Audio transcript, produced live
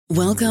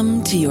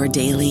Welcome to your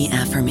daily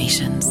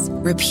affirmations.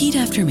 Repeat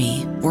after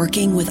me.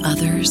 Working with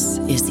others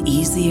is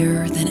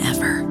easier than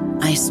ever.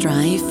 I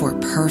strive for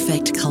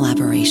perfect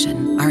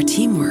collaboration. Our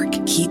teamwork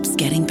keeps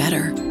getting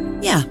better.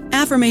 Yeah,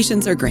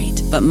 affirmations are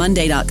great, but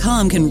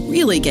Monday.com can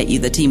really get you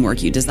the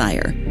teamwork you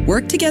desire.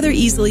 Work together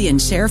easily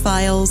and share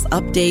files,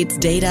 updates,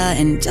 data,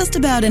 and just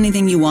about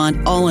anything you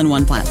want all in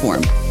one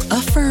platform.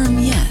 Affirm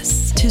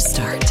yes to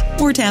start,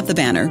 or tap the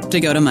banner to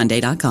go to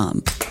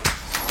Monday.com.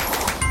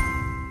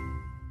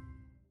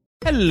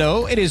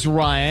 Hello, it is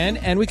Ryan,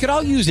 and we could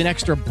all use an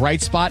extra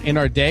bright spot in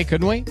our day,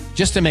 couldn't we?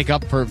 Just to make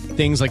up for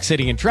things like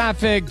sitting in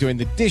traffic, doing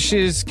the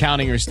dishes,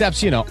 counting your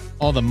steps,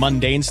 all the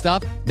mundane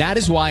stuff. That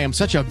is why I'm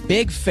such a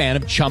big fan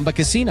of Chumba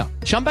Casino.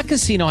 Chumba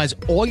Casino has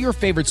all your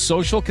favorite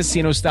social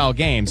casino-style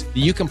games that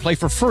you can play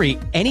for free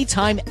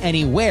anytime,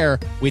 anywhere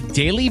with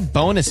daily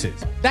bonuses.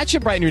 That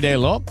should brighten your day a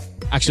little.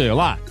 Actually, a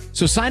lot.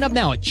 So sign up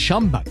now at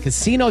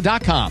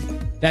ChumbaCasino.com.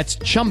 That's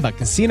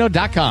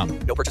ChumbaCasino.com.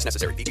 No purchase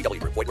necessary. VGW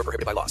Group. Void where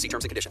prohibited by law. See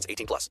terms and conditions.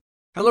 18+.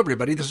 Hello,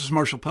 everybody. This is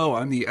Marshall Poe.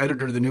 I'm the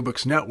editor of the New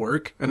Books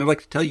Network, and I'd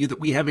like to tell you that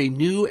we have a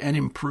new and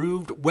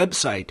improved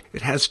website.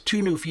 It has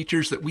two new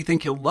features that we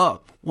think you'll love.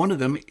 One of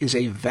them is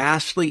a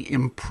vastly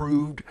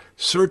improved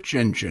search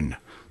engine,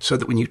 so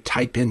that when you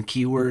type in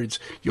keywords,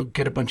 you'll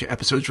get a bunch of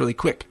episodes really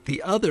quick.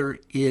 The other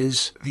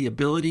is the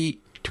ability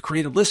to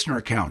create a listener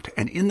account.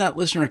 And in that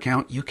listener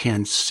account, you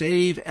can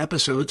save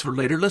episodes for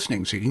later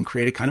listening. So you can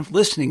create a kind of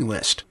listening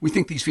list. We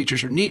think these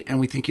features are neat and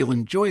we think you'll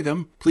enjoy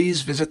them.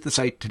 Please visit the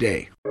site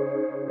today.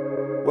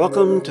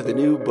 Welcome to the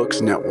New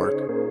Books Network.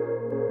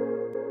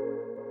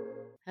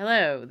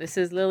 Hello, this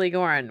is Lily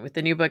Goren with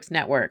the New Books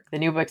Network, the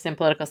New Books in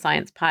Political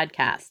Science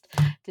podcast.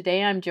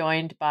 Today I'm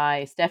joined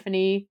by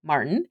Stephanie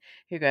Martin,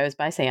 who goes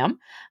by Sam,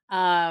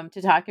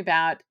 to talk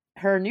about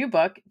her new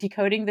book,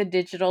 Decoding the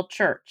Digital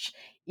Church: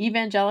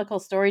 Evangelical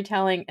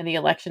Storytelling and the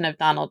Election of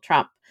Donald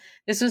Trump.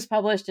 This was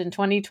published in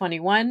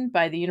 2021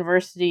 by the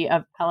University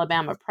of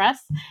Alabama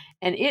Press,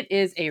 and it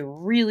is a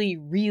really,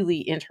 really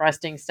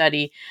interesting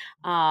study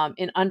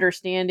in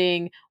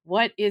understanding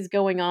what is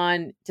going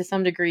on to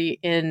some degree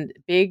in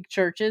big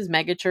churches,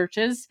 mega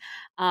churches,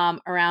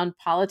 around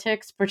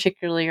politics,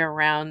 particularly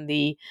around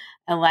the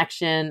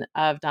election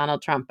of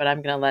Donald Trump. But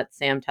I'm going to let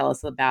Sam tell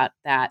us about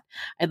that.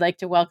 I'd like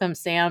to welcome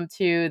Sam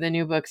to the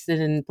New Books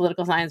in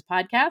Political Science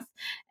podcast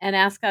and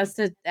ask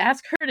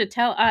her to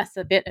tell us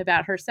a bit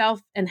about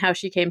herself and how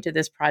she came to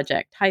this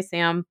project. Hi,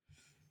 Sam.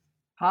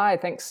 Hi,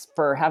 thanks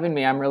for having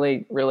me. I'm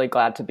really, really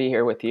glad to be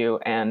here with you.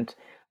 And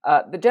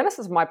the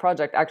genesis of my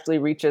project actually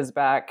reaches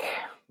back,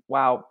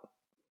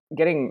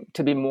 getting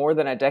to be more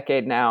than a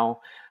decade now,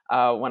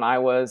 when I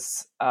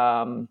was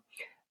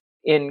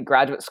in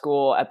graduate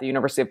school at the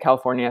University of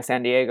California,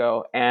 San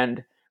Diego.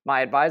 And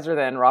my advisor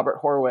then, Robert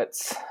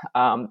Horowitz,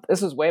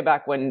 this was way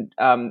back when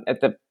in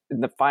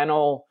the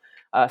final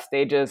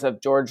stages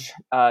of George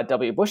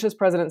W. Bush's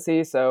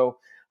presidency. So,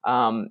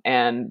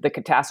 and the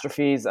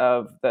catastrophes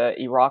of the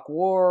Iraq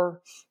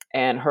War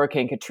and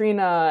Hurricane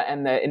Katrina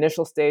and the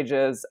initial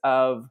stages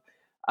of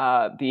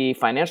the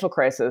financial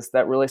crisis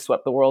that really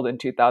swept the world in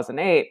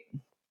 2008.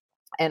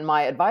 And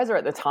my advisor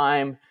at the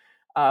time,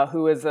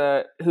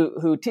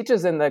 who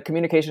teaches in the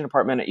communication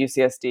department at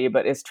UCSD,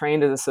 but is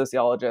trained as a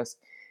sociologist,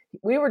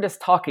 we were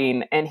just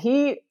talking, and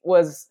he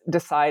was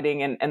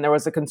deciding, and there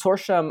was a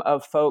consortium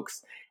of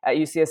folks at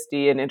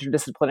UCSD, an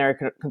interdisciplinary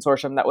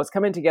consortium that was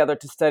coming together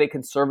to study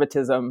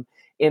conservatism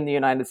in the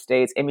United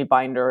States. Amy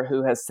Binder,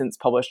 who has since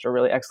published a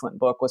really excellent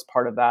book, was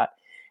part of that.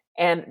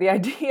 And the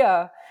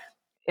idea,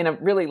 in a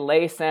really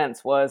lay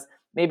sense, was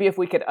maybe if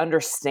we could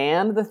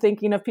understand the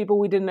thinking of people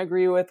we didn't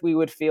agree with, we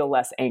would feel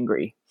less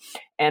angry.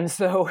 And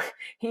so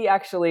he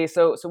actually,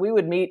 so we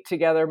would meet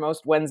together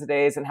most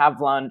Wednesdays and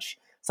have lunch,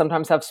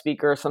 sometimes have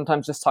speakers,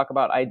 sometimes just talk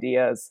about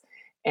ideas.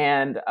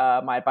 And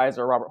my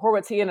advisor, Robert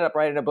Horowitz, he ended up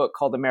writing a book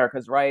called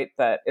America's Right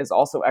that is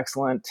also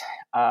excellent.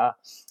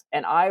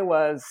 And I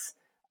was,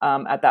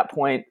 at that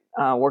point,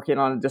 working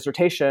on a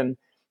dissertation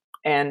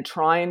and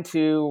trying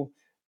to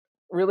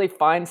really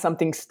find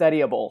something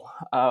studyable.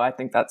 I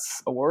think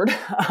that's a word,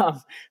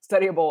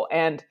 studyable.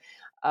 And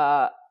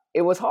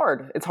it was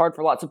hard. It's hard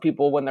for lots of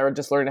people when they're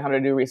just learning how to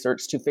do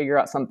research to figure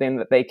out something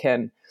that they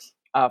can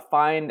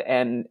find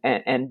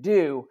and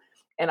do.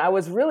 And I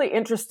was really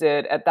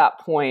interested at that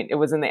point. It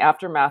was in the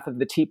aftermath of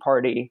the Tea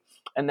Party,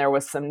 and there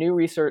was some new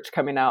research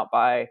coming out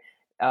by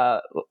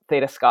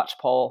Theda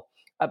Skocpol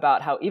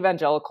about how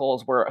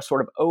evangelicals were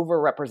sort of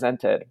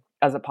overrepresented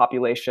as a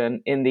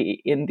population in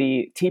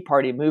the Tea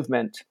Party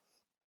movement.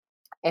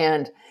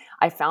 And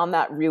I found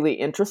that really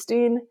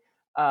interesting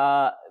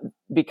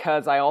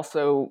because I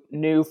also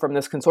knew from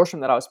this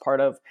consortium that I was part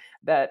of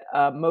that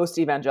most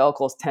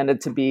evangelicals tended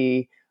to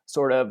be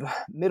sort of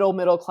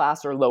middle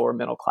class or lower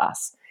middle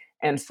class.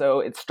 And so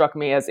it struck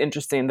me as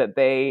interesting that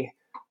they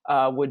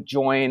would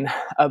join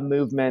a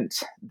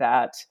movement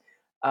that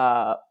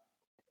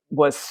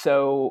was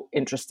so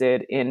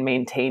interested in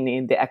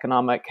maintaining the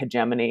economic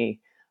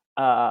hegemony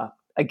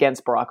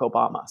against Barack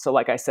Obama. So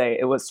like I say,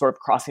 it was sort of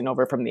crossing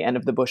over from the end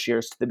of the Bush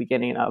years to the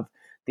beginning of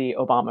the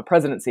Obama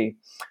presidency.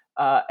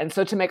 And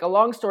so to make a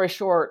long story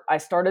short, I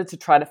started to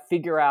try to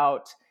figure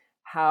out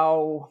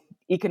how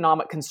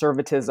economic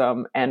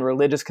conservatism and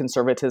religious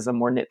conservatism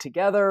were knit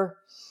together.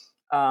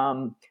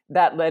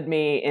 That led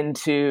me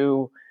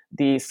into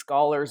the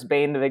scholar's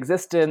bane of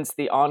existence,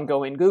 the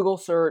ongoing Google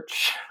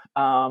search.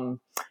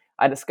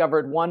 I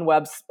discovered one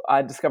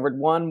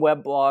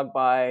web blog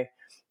by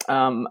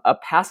a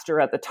pastor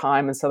at the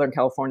time in Southern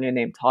California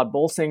named Todd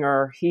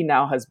Bolsinger. He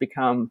now has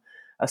become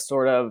a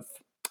sort of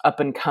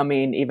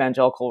up-and-coming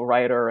evangelical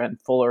writer and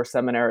Fuller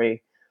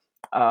Seminary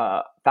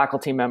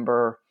faculty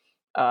member.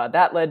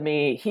 That led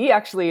me, he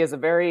actually is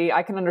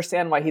I can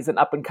understand why he's an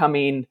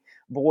up-and-coming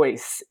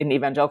voice in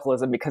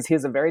evangelicalism, because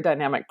he's a very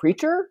dynamic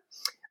preacher.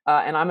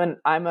 And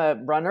I'm a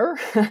runner.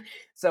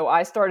 So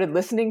I started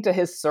listening to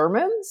his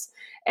sermons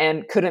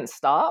and couldn't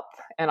stop.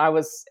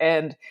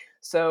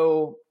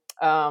 So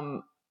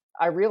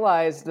I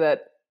realized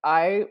that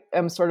I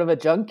am sort of a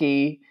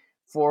junkie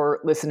for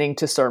listening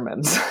to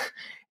sermons.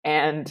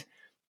 And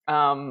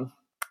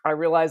I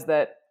realized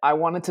that I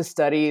wanted to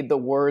study the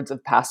words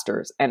of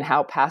pastors and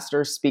how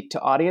pastors speak to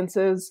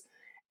audiences.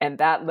 And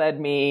that led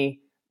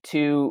me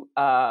to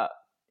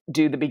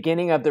do the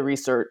beginning of the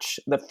research,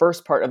 the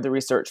first part of the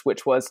research,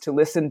 which was to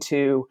listen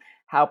to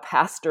how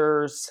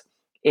pastors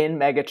in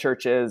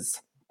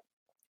megachurches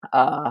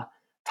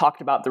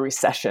talked about the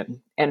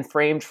recession and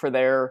framed for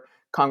their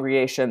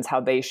congregations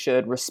how they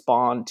should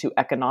respond to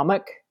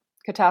economic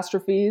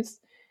catastrophes.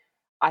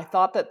 I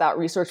thought that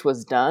research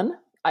was done.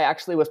 I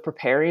actually was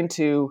preparing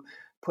to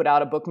put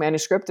out a book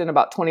manuscript in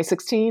about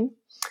 2016.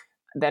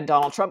 Then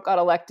Donald Trump got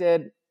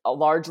elected,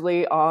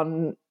 largely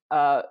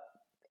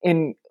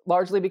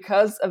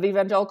because of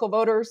evangelical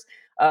voters.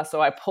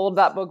 So I pulled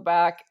that book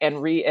back and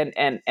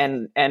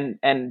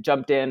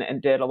jumped in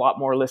and did a lot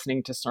more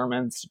listening to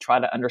sermons to try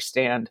to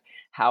understand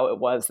how it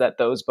was that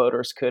those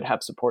voters could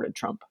have supported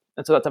Trump.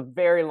 And so that's a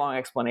very long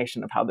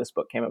explanation of how this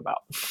book came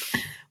about.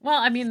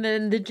 Well, I mean,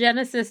 the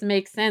genesis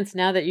makes sense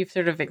now that you've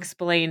sort of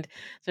explained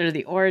sort of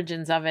the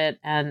origins of it,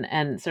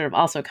 and sort of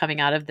also coming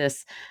out of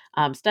this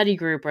study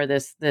group or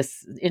this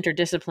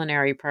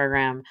interdisciplinary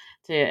program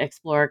to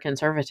explore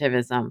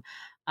conservatism.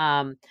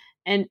 And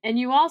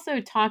you also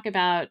talk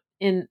about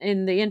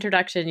in the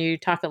introduction, you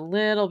talk a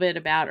little bit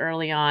about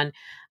early on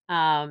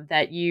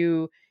that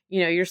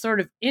you're sort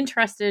of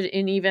interested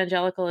in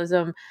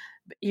evangelicalism.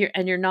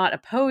 You're not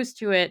opposed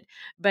to it,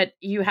 but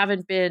you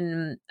haven't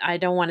been, I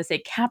don't want to say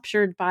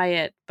captured by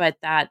it, but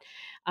that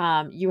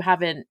you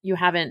haven't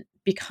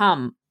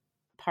become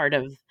part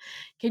of.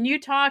 Can you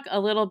talk a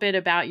little bit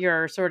about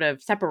your sort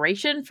of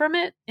separation from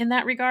it in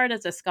that regard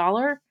as a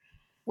scholar?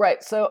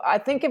 Right. So I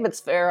think if it's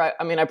fair, I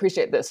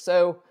appreciate this.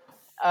 So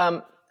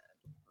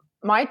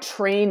my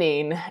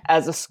training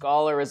as a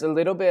scholar is a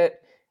little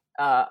bit,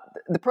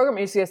 the program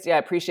at UCSD, I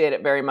appreciate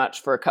it very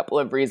much for a couple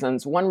of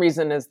reasons. One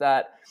reason is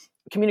that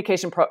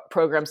communication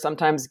programs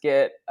sometimes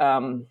get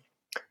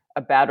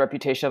a bad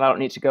reputation. I don't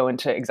need to go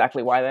into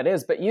exactly why that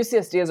is, but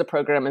UCSD as a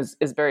program is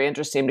very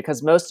interesting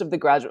because most of the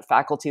graduate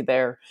faculty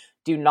there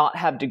do not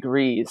have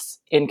degrees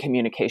in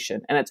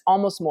communication. And it's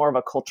almost more of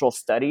a cultural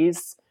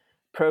studies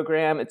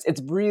program.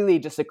 It's really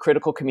just a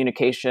critical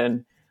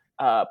communication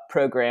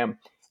program.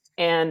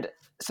 And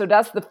so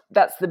that's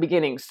the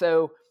beginning.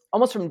 So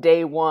almost from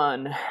day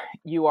one,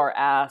 you are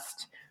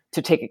asked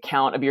to take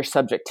account of your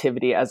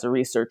subjectivity as a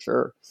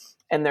researcher.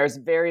 And there's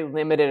very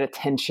limited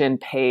attention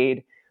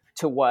paid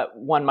to what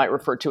one might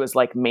refer to as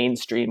like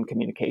mainstream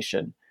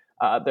communication.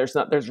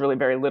 There's really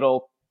very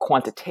little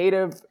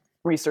quantitative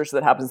research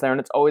that happens there.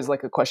 And it's always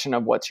like a question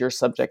of what's your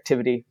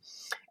subjectivity.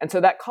 And so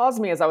that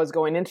caused me, as I was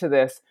going into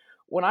this,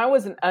 when I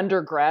was an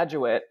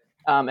undergraduate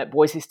at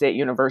Boise State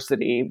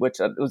University, which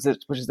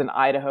is in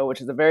Idaho, which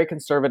is a very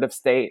conservative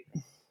state,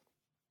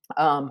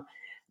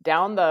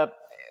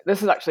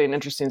 this is actually an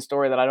interesting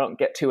story that I don't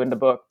get to in the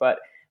book, but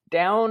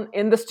down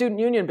in the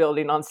Student Union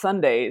building on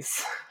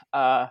Sundays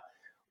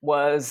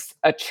was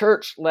a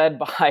church led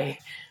by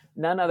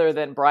none other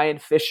than Brian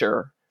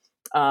Fisher,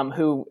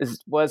 who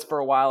was for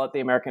a while at the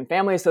American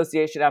Family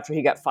Association after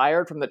he got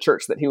fired from the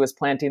church that he was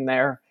planting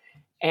there.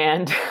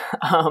 And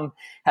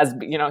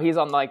he's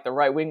on like the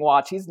right wing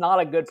watch. He's not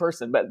a good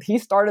person, but he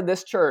started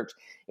this church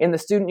in the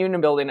Student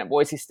Union building at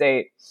Boise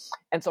State.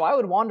 And so I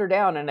would wander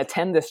down and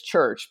attend this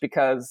church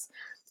because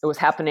it was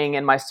happening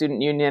in my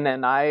student union.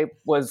 And I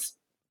was,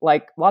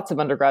 like lots of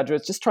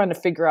undergraduates, just trying to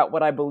figure out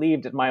what I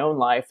believed in my own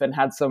life and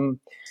had some,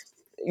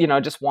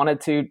 just wanted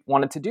to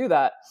do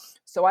that.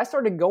 So I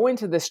started going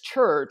to this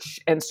church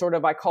and sort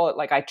of, I call it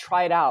like I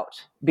tried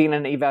out being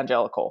an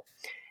evangelical.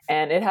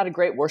 And it had a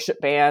great worship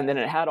band and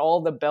it had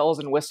all the bells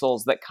and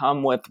whistles that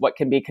come with what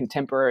can be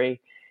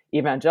contemporary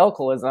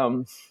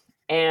evangelicalism.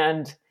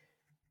 And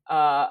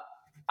I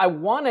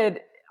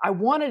wanted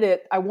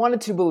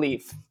to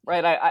believe,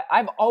 right?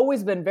 I've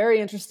always been very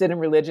interested in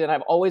religion.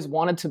 I've always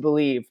wanted to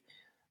believe.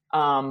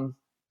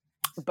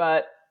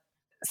 But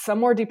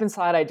somewhere deep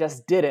inside, I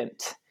just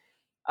didn't.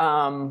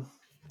 And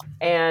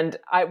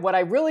what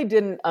I really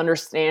didn't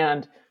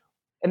understand,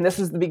 and this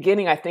is the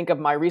beginning, I think, of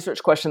my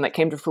research question that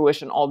came to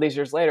fruition all these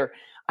years later,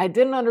 I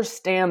didn't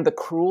understand the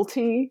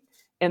cruelty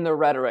in the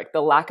rhetoric,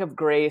 the lack of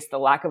grace, the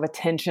lack of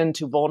attention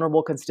to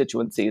vulnerable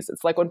constituencies.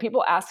 It's like when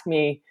people ask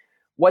me,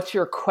 what's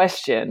your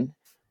question?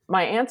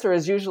 My answer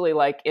is usually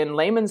like, in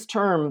layman's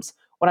terms,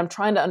 what I'm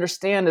trying to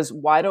understand is,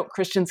 why don't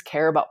Christians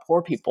care about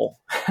poor people,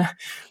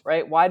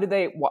 right?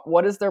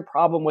 What is their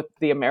problem with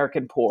the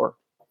American poor?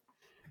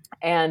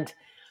 And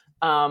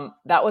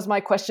that was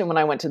my question when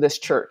I went to this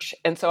church.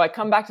 And so I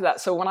come back to that.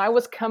 So when I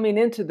was coming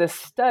into this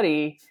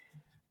study,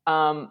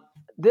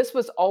 this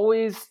was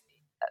always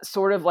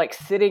sort of like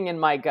sitting in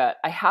my gut.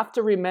 I have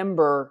to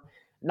remember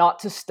not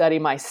to study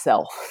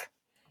myself,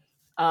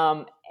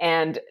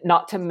 and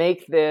not to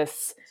make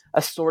this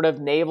a sort of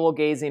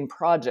navel-gazing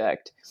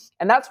project.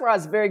 And that's where I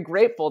was very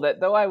grateful that,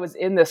 though I was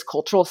in this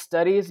cultural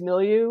studies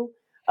milieu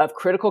of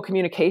critical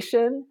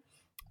communication,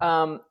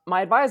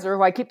 my advisor,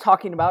 who I keep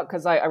talking about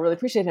because I really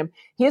appreciate him,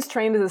 he is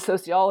trained as a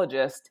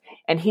sociologist,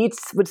 and he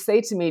would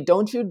say to me,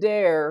 don't you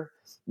dare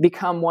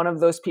become one of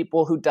those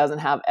people who doesn't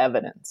have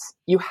evidence.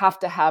 You have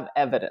to have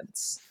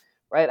evidence,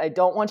 right? I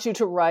don't want you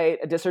to write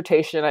a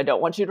dissertation. I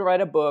don't want you to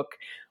write a book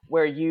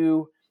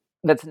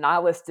that's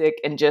nihilistic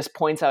and just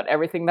points out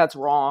everything that's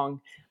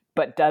wrong,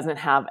 but doesn't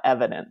have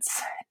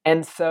evidence.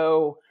 And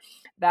so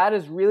that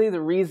is really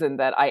the reason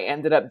that I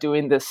ended up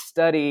doing this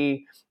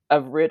study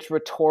of rich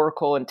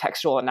rhetorical and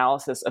textual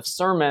analysis of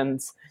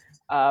sermons,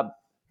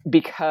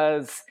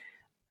 because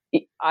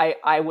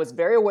I was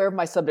very aware of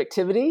my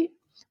subjectivity,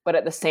 but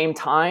at the same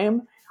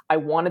time, I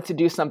wanted to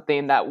do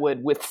something that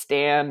would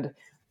withstand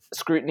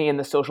scrutiny in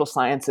the social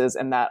sciences,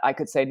 and that I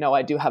could say, no,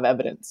 I do have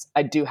evidence.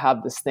 I do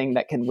have this thing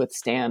that can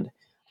withstand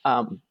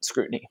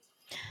scrutiny.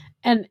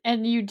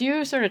 And you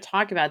do sort of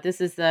talk about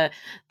this is the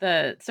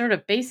sort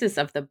of basis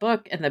of the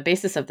book, and the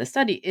basis of the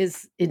study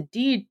is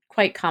indeed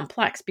quite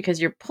complex,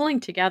 because you're pulling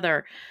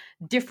together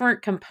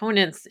different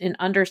components in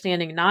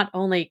understanding not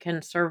only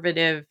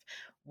conservative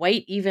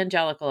white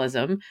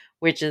evangelicalism,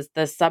 which is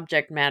the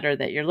subject matter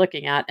that you're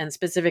looking at, and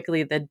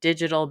specifically the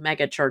digital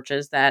mega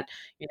churches that,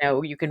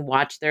 you can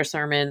watch their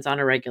sermons on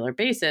a regular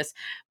basis,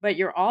 but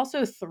you're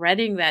also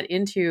threading that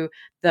into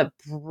the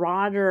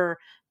broader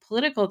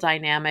political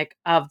dynamic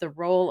of the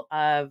role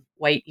of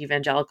white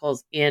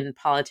evangelicals in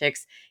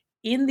politics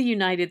in the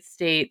United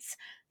States,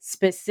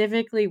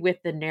 specifically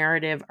with the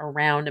narrative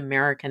around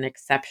American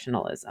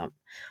exceptionalism.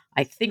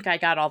 I think I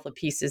got all the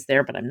pieces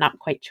there, but I'm not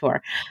quite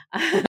sure.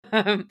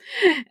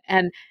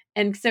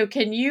 And so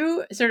can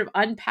you sort of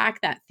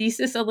unpack that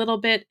thesis a little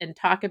bit and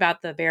talk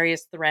about the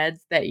various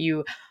threads that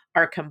you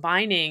are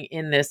combining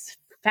in this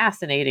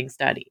fascinating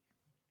study?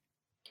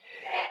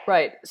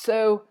 Right.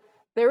 So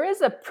there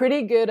is a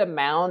pretty good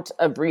amount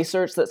of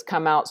research that's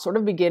come out, sort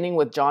of beginning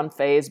with John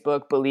Fay's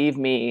book, Believe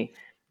Me,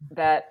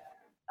 that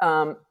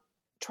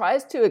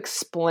tries to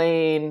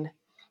explain,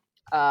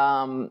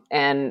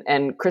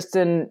 and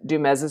Kristen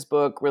Dumez's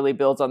book really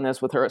builds on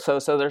this with her. So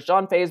there's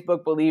John Fay's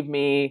book, Believe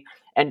Me,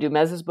 and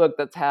Dumez's book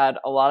that's had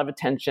a lot of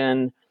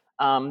attention,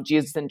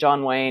 Jesus and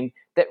John Wayne,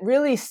 that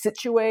really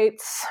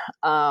situates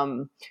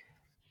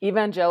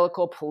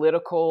evangelical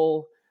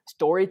political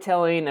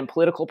storytelling and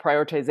political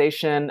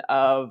prioritization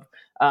of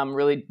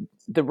really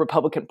the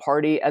Republican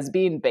Party as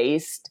being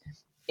based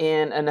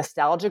in a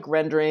nostalgic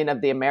rendering of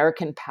the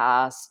American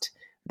past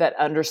that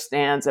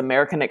understands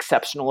American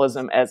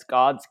exceptionalism as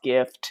God's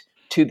gift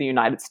to the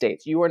United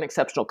States. You are an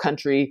exceptional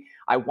country.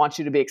 I want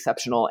you to be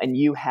exceptional, and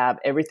you have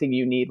everything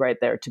you need right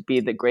there to be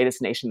the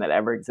greatest nation that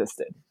ever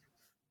existed.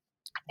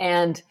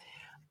 And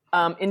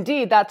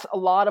indeed, that's a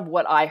lot of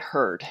what I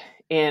heard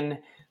in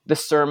the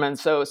sermon.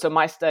 So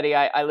my study,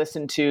 I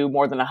listened to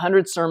more than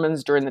 100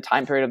 sermons during the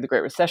time period of the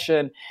Great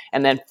Recession,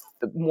 and then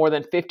more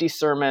than 50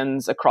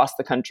 sermons across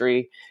the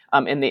country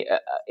during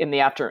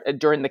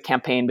the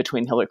campaign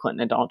between Hillary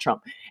Clinton and Donald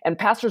Trump. And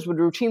pastors would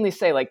routinely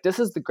say, like, this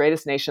is the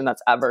greatest nation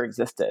that's ever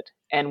existed,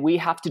 and we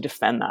have to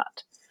defend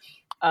that.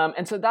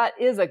 And so that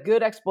is a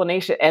good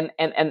explanation, and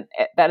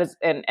that's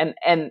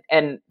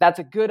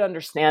a good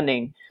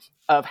understanding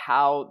of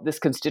how this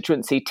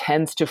constituency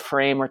tends to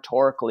frame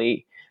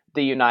rhetorically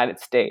the United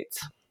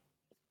States.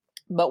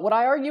 But what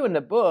I argue in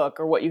the book,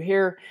 or what you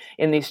hear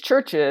in these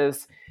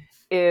churches,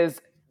 is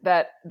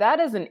that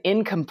is an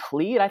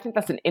incomplete, I think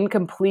that's an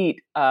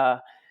incomplete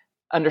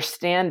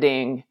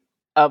understanding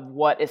of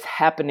what is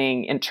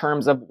happening in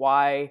terms of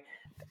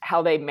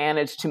how they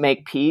manage to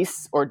make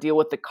peace or deal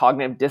with the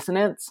cognitive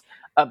dissonance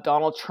of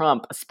Donald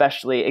Trump,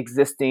 especially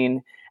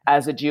existing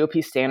as a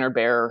GOP standard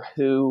bearer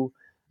who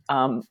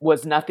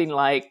was nothing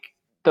like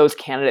those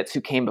candidates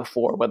who came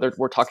before, whether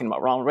we're talking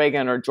about Ronald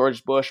Reagan or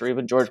George Bush or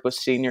even George Bush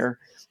Sr.,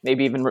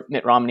 maybe even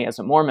Mitt Romney as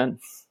a Mormon.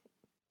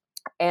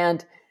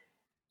 And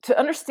to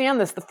understand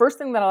this, the first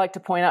thing that I like to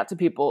point out to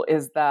people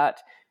is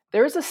that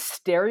there's a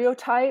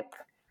stereotype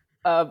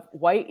of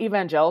white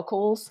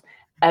evangelicals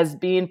as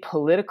being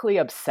politically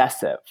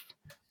obsessive,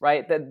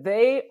 right? That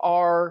they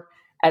are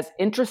as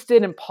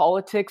interested in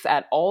politics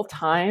at all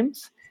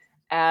times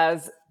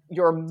as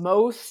your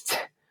most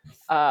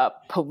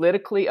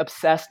politically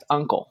obsessed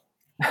uncle.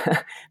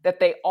 That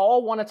they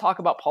all want to talk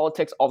about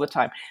politics all the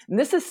time. And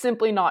this is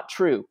simply not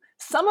true.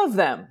 Some of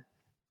them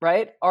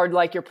right, are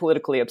like your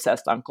politically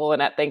obsessed uncle.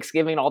 And at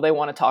Thanksgiving, all they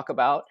want to talk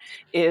about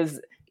is,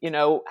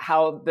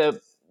 how the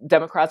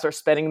Democrats are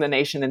spending the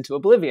nation into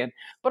oblivion.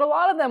 But a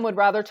lot of them would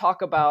rather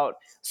talk about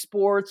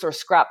sports or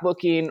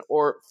scrapbooking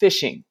or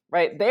fishing,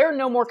 right? They're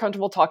no more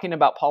comfortable talking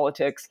about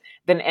politics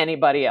than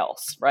anybody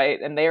else,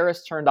 right? And they're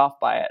as turned off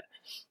by it.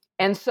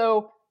 And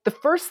so the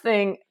first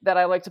thing that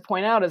I like to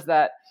point out is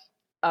that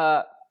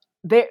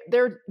they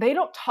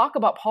don't talk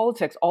about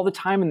politics all the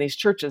time in these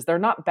churches. They're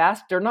not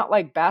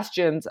like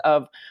bastions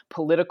of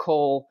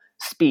political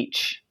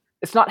speech.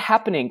 It's not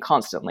happening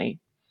constantly.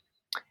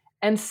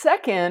 And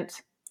second,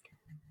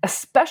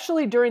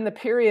 especially during the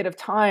period of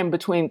time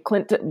between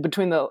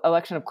the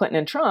election of Clinton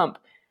and Trump,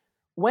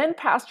 when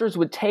pastors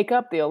would take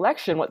up the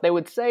election, what they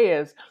would say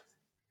is,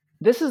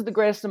 this is the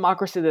greatest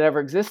democracy that ever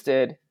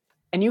existed,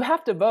 and you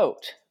have to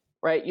vote,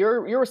 right?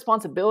 Your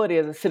responsibility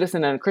as a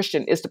citizen and a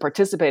Christian is to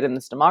participate in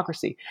this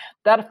democracy.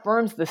 That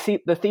affirms the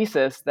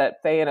thesis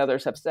that Faye and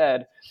others have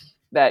said,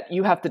 that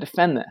you have to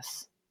defend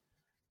this.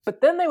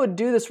 But then they would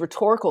do this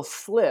rhetorical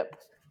slip,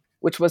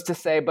 which was to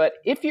say, but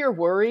if you're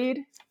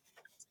worried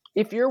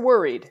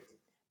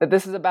that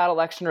this is a bad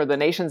election or the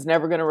nation's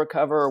never going to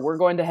recover or we're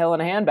going to hell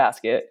in a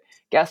handbasket,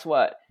 guess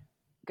what?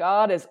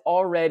 God has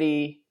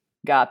already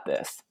got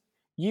this.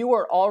 You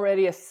are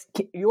already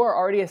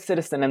a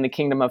citizen in the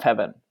kingdom of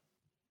heaven.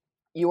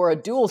 You are a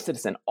dual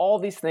citizen, all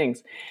these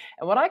things.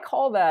 And what I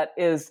call that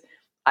is,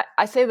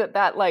 I say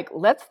that like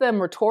lets them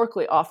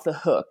rhetorically off the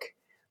hook.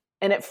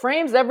 And it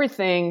frames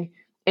everything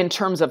in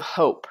terms of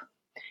hope,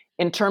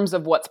 in terms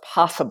of what's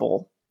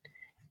possible.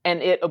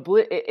 And it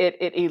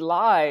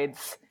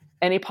elides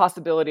any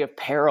possibility of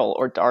peril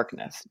or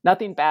darkness.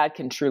 Nothing bad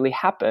can truly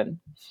happen.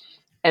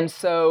 And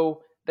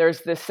so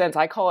there's this sense,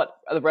 I call it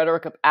the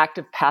rhetoric of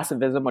active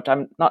passivism, which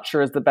I'm not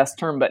sure is the best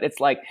term, but it's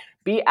like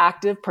be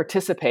active,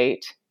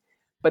 participate,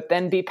 but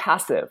then be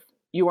passive.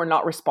 You are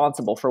not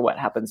responsible for what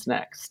happens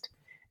next.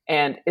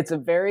 And it's a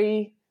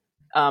very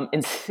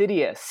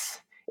insidious,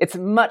 it's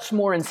much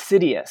more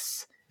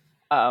insidious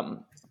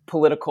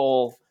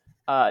political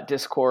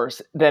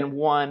discourse than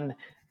one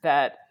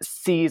that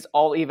sees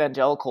all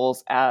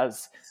evangelicals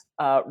as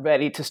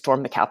ready to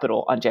storm the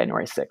Capitol on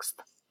January 6th.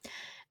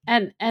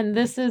 And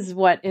this is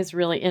what is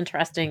really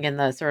interesting in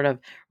the sort of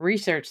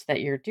research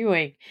that you're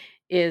doing,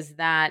 is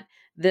that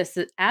this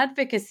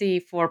advocacy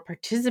for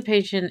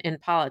participation in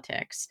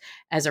politics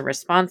as a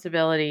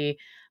responsibility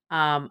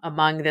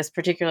among this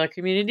particular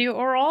community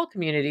or all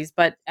communities,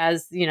 but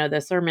as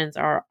the sermons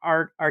are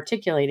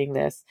articulating,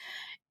 this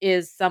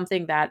is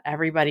something that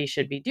everybody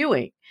should be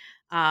doing.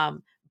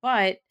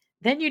 But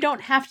then you don't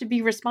have to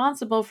be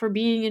responsible for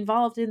being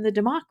involved in the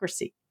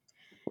democracy.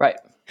 Right.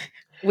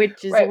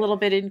 Which is a little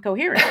bit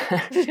incoherent.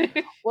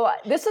 Well,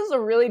 this is a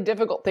really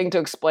difficult thing to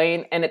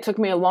explain, and it took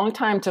me a long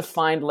time to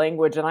find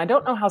language, and I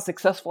don't know how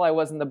successful I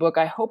was in the book.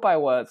 I hope I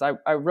was.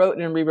 I wrote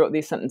and rewrote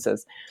these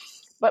sentences.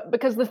 But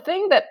because the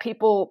thing that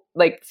people,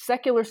 like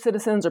secular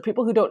citizens or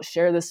people who don't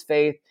share this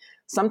faith,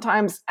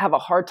 sometimes have a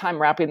hard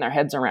time wrapping their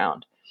heads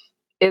around,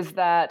 is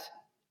that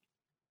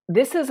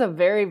this is a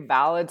very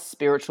valid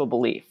spiritual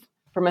belief.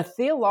 From a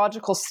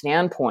theological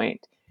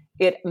standpoint,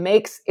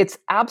 it's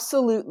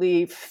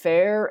absolutely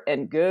fair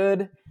and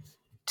good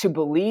to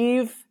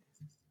believe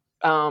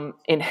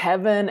in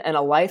heaven and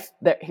a life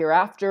that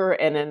hereafter,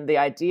 and in the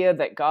idea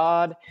that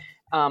God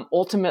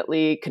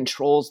ultimately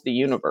controls the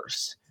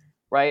universe,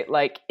 right?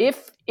 Like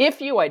if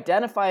you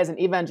identify as an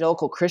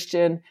evangelical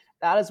Christian,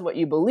 that is what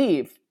you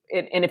believe.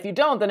 And if you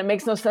don't, then it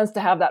makes no sense to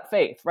have that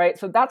faith, right?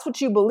 So that's what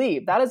you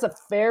believe. That is a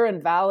fair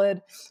and valid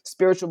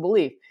spiritual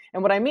belief.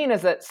 And what I mean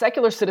is that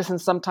secular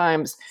citizens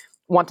sometimes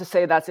want to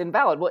say that's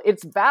invalid. Well,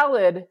 it's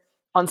valid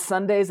on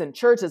Sundays in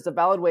church. It's a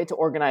valid way to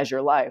organize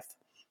your life.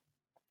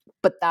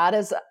 But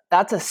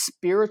that's a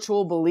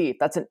spiritual belief.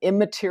 That's an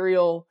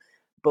immaterial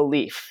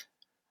belief.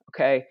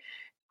 Okay.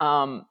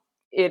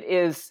 It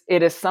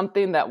is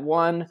something that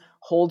one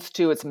holds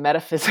to. It's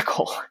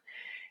metaphysical.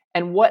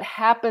 And what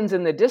happens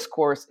in the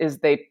discourse is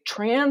they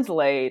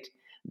translate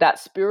that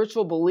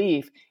spiritual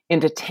belief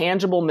into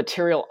tangible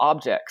material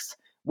objects,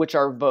 which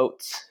are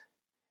votes.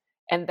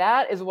 And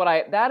that is what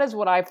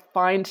I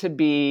find to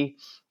be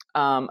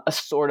a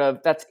sort of,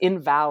 that's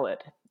invalid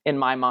in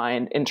my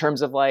mind, in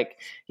terms of like,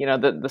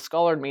 the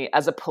scholar in me,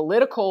 as a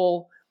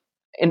political,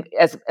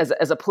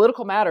 as a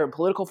political matter and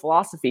political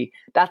philosophy,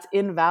 that's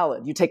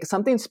invalid. You take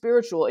something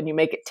spiritual and you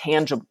make it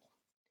tangible.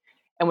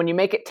 And when you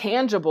make it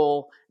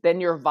tangible, then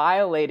you're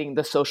violating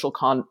the social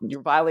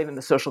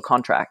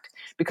contract,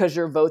 because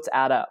your votes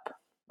add up,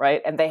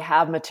 right? And they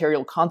have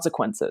material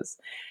consequences.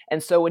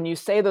 And so when you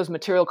say those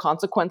material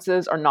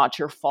consequences are not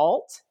your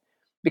fault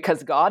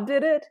because God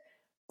did it,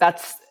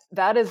 that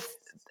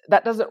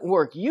doesn't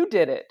work. You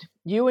did it.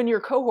 You and your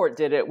cohort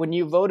did it when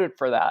you voted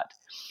for that.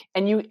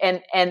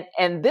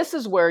 And this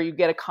is where you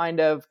get a kind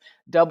of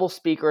double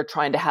speaker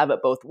trying to have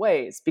it both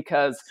ways,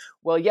 because,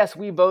 well, yes,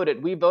 we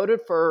voted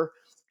for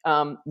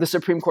the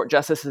Supreme Court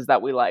justices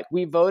that we like.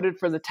 We voted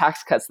for the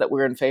tax cuts that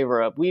we're in favor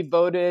of. We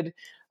voted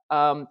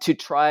to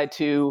try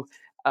to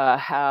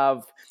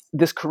have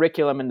this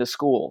curriculum into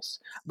schools.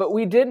 But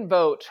we didn't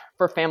vote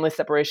for family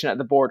separation at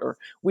the border.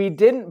 We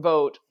didn't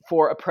vote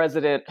for a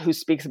president who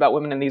speaks about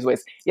women in these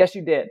ways. Yes,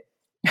 you did.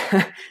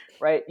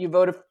 Right? You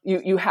voted.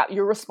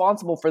 You're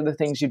responsible for the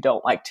things you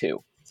don't like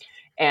too,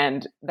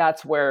 and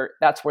that's where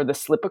the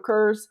slip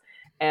occurs.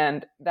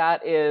 And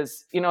that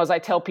is, as I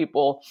tell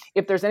people,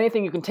 if there's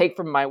anything you can take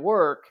from my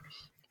work,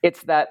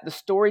 it's that the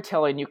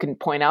storytelling, you can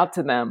point out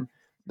to them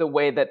the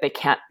way that it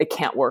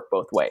can't work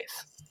both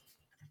ways.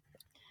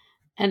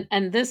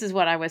 And this is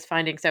what I was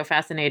finding so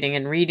fascinating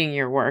in reading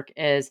your work,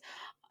 is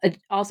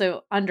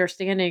also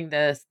understanding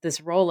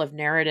this role of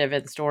narrative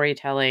and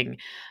storytelling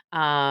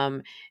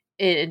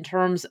in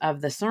terms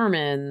of the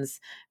sermons,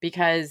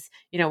 because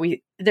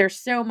there's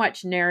so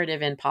much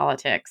narrative in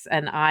politics,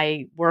 and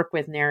I work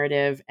with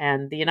narrative,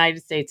 and the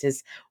United States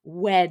is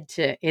wed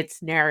to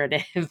its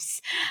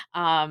narratives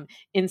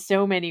in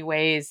so many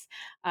ways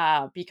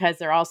because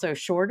they're also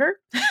shorter.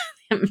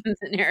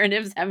 The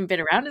narratives haven't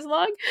been around as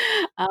long.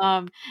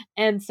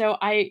 And so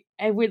I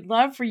would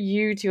love for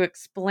you to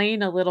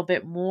explain a little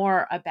bit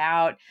more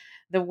about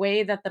the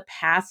way that the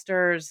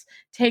pastors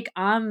take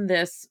on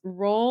this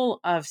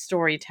role of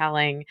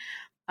storytelling,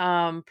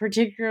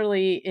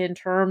 particularly in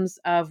terms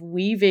of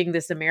weaving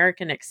this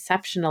American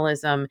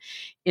exceptionalism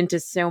into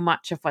so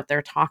much of what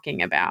they're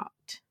talking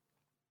about.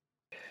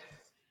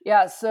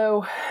 Yeah,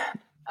 so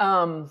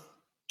a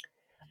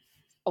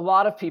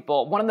lot of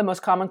people, one of the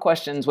most common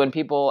questions when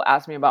people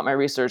ask me about my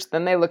research,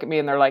 then they look at me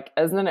and they're like,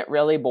 isn't it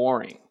really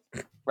boring,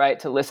 right?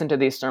 To listen to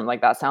these terms,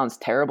 like that sounds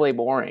terribly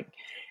boring.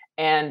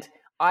 And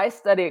I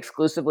study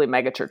exclusively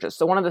megachurches.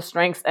 So one of the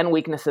strengths and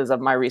weaknesses of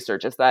my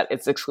research is that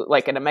it's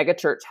like, and a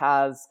megachurch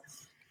has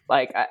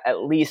like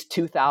at least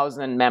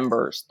 2,000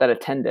 members that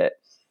attend it.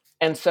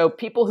 And so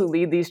people who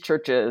lead these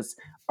churches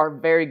are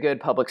very good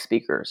public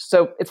speakers.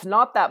 So it's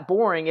not that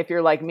boring if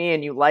you're like me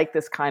and you like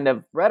this kind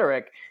of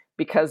rhetoric,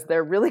 because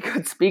they're really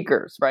good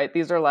speakers, right?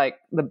 These are like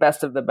the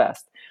best of the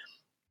best.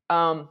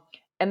 And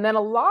then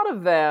a lot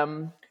of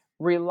them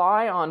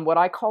rely on what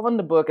I call in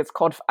the book,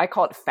 I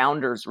call it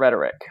founders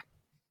rhetoric.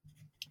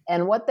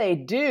 And what they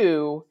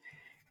do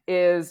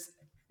is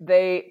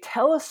they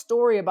tell a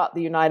story about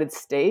the United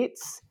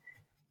States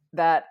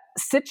that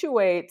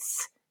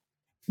situates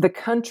the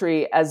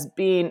country as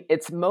being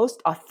its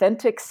most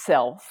authentic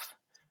self,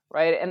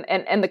 right?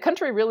 And the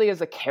country really is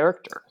a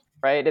character.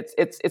 Right?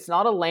 It's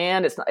not a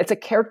land, it's a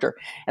character.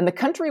 And the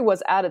country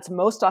was at its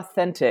most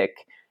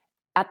authentic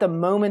at the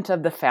moment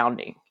of the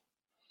founding.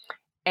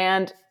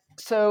 And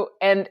so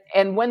and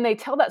when they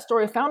tell that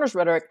story of founders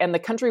rhetoric, and the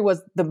country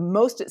was the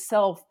most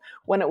itself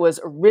when it was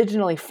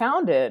originally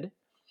founded,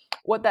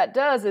 what that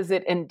does is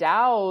it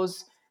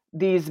endows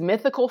these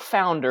mythical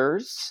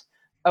founders,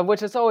 of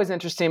which it's always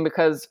interesting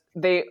because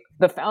the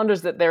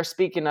founders that they're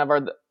speaking of are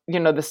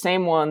the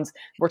same ones.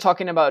 We're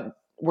talking about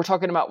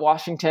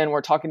Washington. We're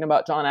talking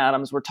about John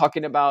Adams. We're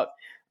talking about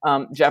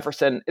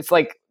Jefferson. It's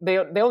like they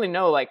only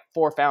know like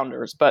 4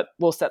 founders, but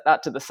we'll set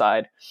that to the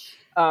side.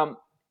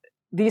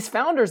 These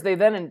founders, they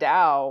then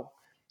endow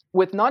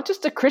with not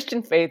just a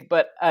Christian faith,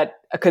 but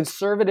a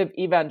conservative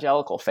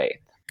evangelical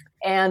faith.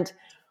 And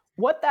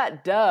what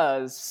that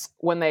does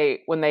when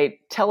they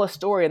tell a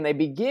story and they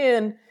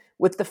begin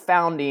with the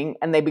founding,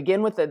 and they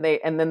begin with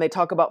and then they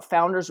talk about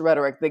founders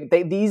rhetoric.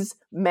 These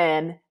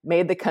men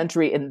made the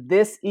country in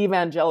this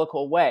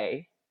evangelical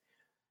way.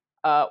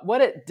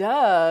 What it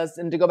does,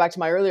 and to go back to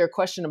my earlier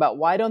question about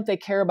why don't they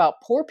care about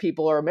poor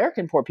people or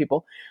American poor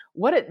people,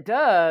 what it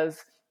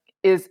does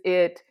is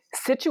it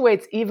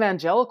situates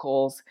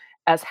evangelicals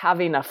as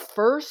having a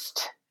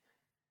first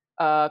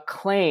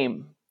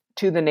claim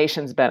to the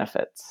nation's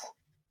benefits.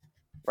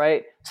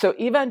 Right? So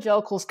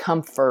evangelicals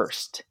come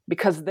first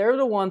because they're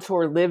the ones who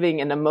are living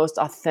in the most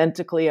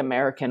authentically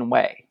American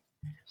way.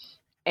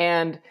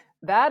 And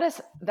that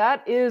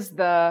is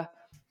the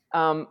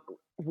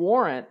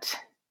warrant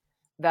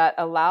that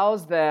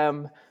allows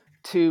them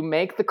to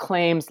make the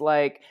claims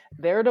like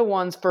they're the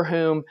ones for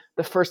whom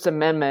the First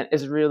Amendment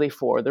is really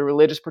for, the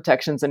religious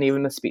protections and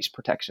even the speech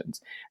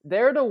protections.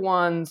 They're the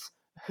ones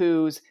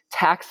whose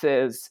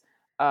taxes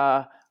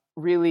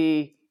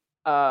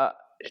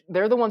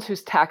they're the ones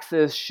whose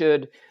taxes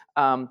should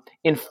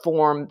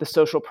inform the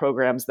social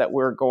programs that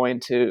we're going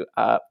to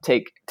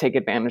take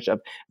advantage of.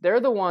 They're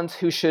the ones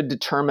who should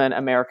determine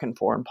American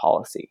foreign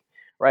policy,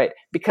 right?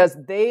 Because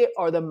they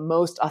are the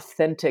most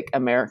authentic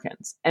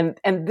Americans. And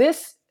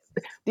this,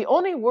 the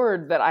only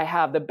word that I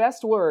have, the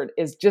best word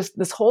is just,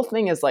 this whole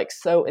thing is like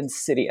so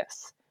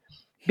insidious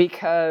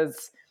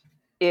because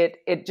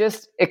it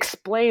just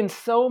explains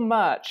so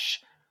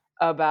much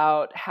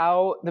about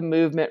how the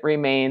movement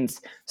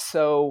remains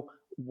so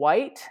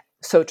white,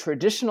 so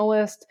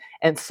traditionalist,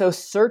 and so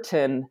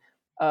certain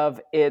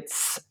of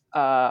its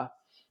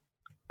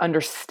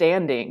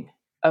understanding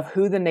of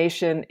who the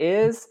nation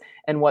is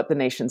and what the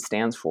nation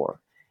stands for.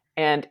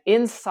 And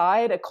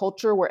inside a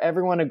culture where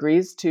everyone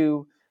agrees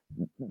to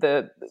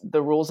the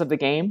rules of the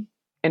game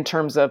in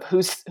terms of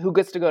who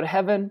gets to go to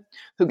heaven,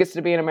 who gets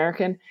to be an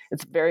American,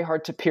 it's very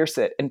hard to pierce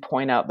it and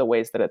point out the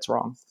ways that it's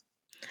wrong.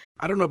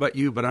 I don't know about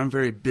you, but I'm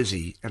very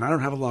busy and I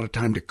don't have a lot of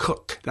time to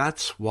cook.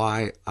 That's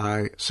why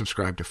I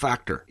subscribe to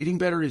Factor. Eating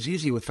better is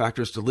easy with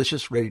Factor's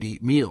delicious,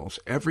 ready-to-eat meals.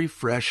 Every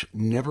fresh,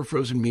 never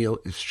frozen meal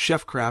is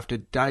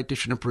chef-crafted,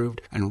 dietitian approved,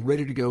 and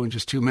ready to go in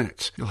just 2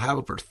 minutes. You'll have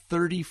over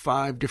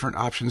 35 different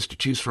options to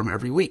choose from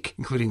every week,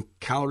 including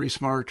Calorie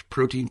Smart,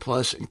 Protein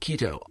Plus, and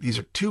Keto. These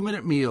are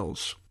 2-minute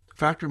meals.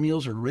 Factor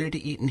meals are ready to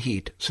eat and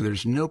heat, so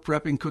there's no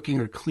prepping, cooking,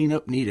 or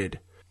cleanup needed.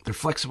 They're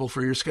flexible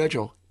for your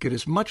schedule. Get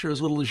as much or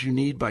as little as you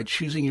need by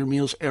choosing your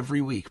meals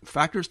every week.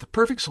 Factor is the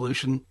perfect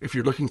solution if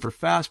you're looking for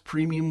fast,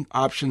 premium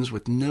options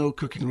with no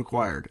cooking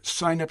required.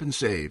 Sign up and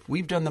save.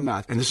 We've done the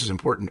math, and this is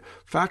important.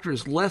 Factor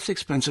is less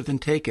expensive than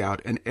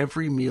takeout, and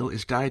every meal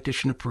is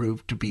dietitian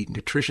approved to be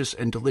nutritious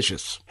and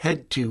delicious.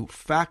 Head to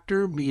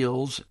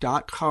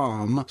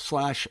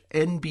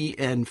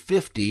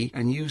factormeals.com/NBN50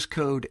 and use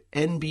code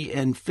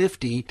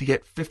NBN50 to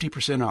get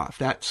 50% off.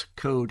 That's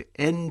code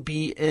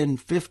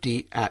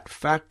NBN50 at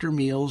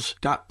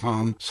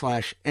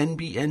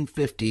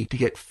factormeals.com/NBN50 to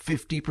get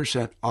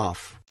 50%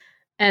 off.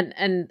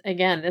 And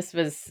again, this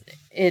was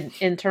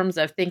in terms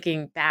of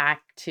thinking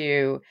back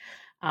to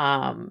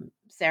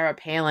Sarah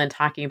Palin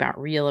talking about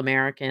real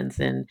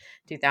Americans in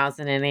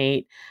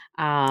 2008,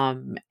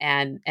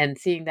 and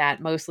seeing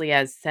that mostly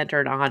as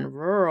centered on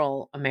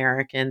rural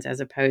Americans as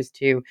opposed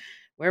to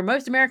where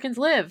most Americans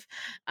live.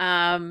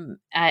 Some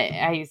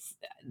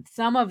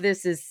of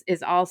this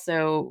is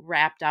also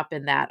wrapped up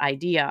in that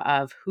idea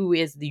of who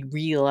is the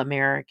real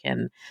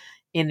American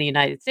in the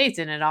United States.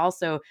 And it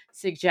also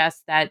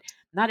suggests that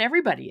not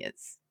everybody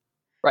is.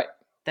 Right.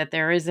 That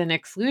there is an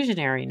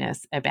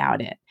exclusionariness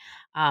about it,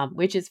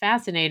 which is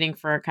fascinating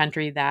for a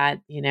country that,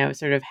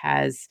 sort of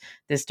has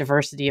this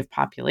diversity of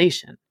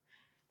population.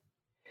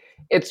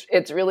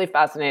 It's really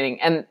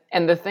fascinating. And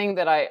the thing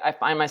that I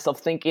find myself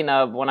thinking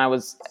of when I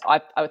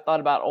thought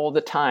about all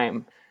the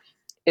time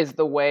is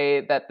the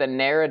way that the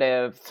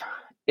narrative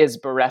is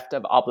bereft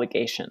of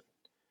obligation.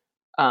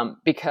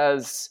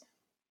 Because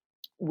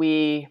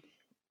there's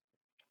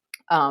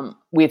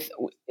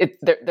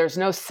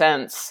no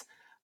sense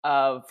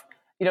of,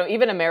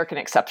 even American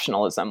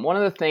exceptionalism. One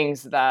of the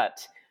things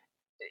that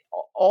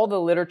all the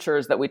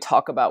literatures that we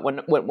talk about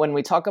when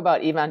we talk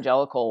about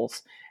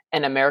evangelicals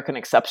and American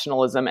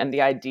exceptionalism and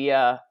the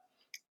idea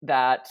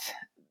that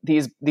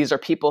these are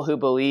people who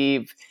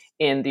believe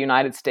in the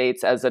United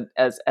States as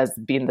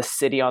being the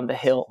city on the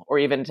hill, or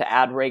even to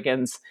add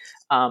Reagan's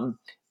the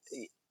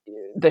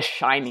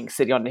shining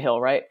city on the hill,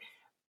 right?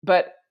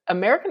 But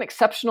American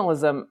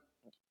exceptionalism,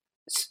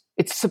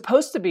 it's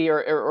supposed to be,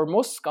 or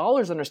most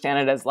scholars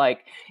understand it as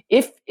like,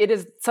 if it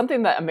is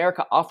something that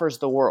America offers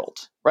the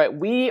world, right?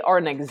 We are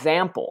an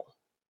example,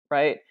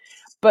 right?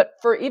 But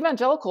for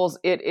evangelicals,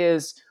 it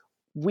is,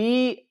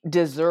 we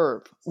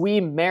deserve,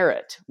 we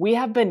merit, we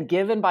have been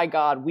given by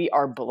God, we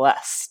are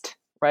blessed,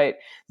 right?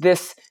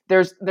 There's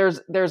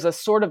a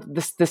sort of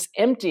this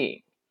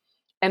emptying.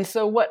 And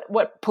so what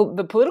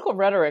the political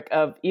rhetoric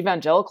of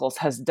evangelicals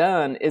has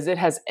done is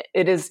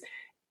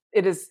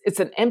it's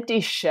an empty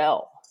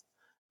shell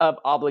of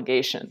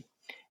obligation.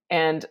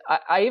 And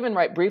I even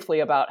write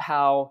briefly about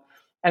how,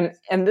 and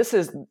this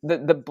is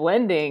the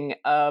blending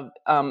of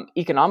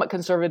economic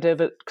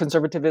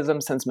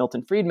conservatism since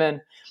Milton Friedman,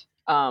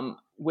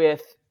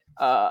 with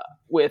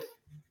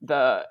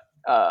the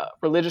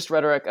religious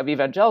rhetoric of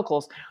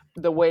evangelicals,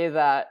 the way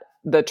that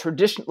the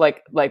tradition,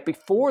 like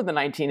before the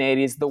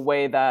 1980s, the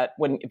way that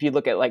if you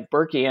look at like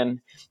Burkean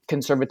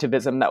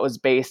conservatism, that was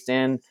based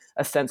in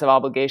a sense of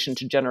obligation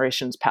to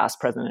generations past,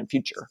 present, and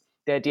future.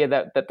 The idea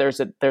that there's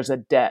a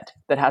debt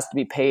that has to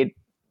be paid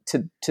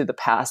to the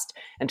past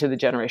and to the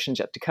generations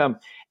yet to come,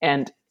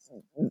 and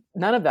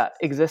none of that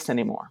exists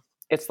anymore.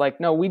 It's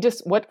like, no, we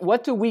just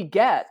what do we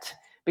get?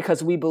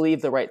 Because we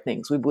believe the right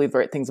things. We believe the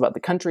right things about the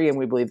country, and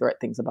we believe the right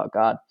things about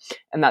God.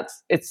 And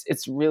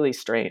it's really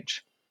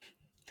strange.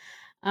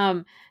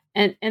 And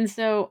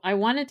so I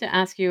wanted to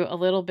ask you a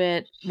little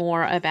bit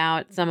more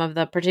about some of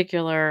the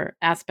particular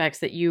aspects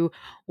that you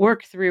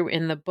work through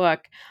in the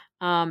book.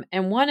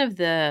 And one of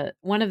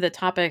the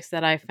topics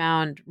that I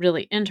found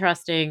really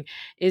interesting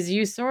is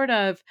you sort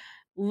of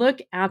look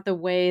at the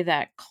way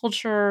that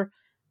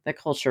the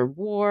culture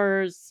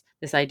wars,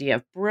 this idea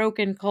of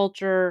broken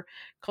culture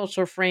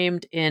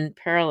framed in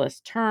perilous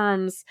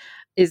terms,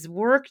 is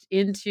worked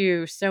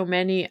into so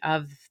many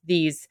of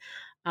these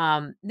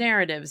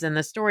narratives and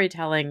the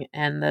storytelling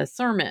and the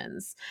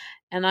sermons.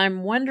 And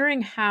I'm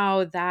wondering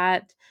how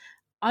that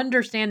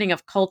understanding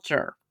of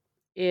culture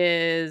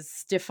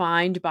is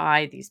defined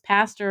by these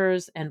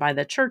pastors and by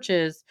the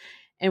churches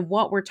and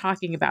what we're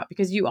talking about.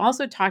 Because you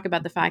also talk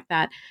about the fact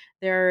that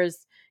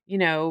there's,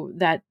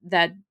 that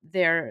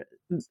their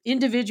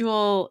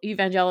individual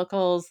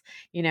evangelicals,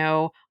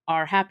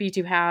 are happy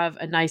to have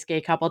a nice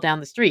gay couple down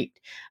the street.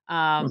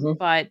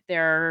 But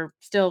they're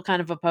still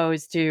kind of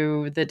opposed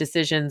to the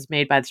decisions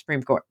made by the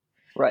Supreme Court.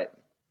 Right.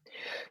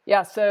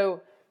 Yeah.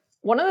 So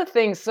one of the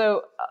things,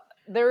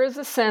 there is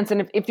a sense,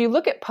 and if you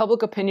look at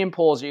public opinion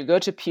polls, or you go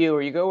to Pew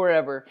or you go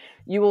wherever,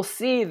 you will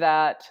see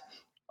that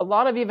a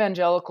lot of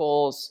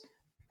evangelicals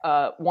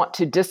want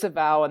to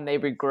disavow and they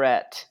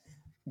regret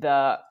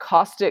the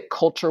caustic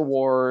culture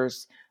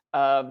wars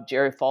of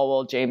Jerry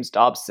Falwell, James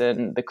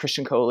Dobson, the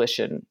Christian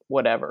Coalition,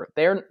 whatever.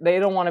 They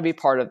don't want to be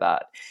part of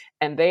that.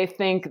 And they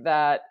think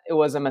that it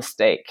was a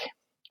mistake.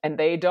 And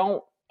they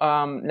don't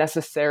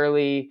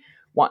necessarily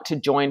want to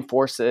join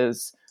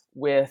forces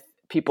with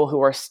people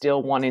who are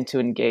still wanting to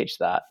engage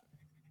that.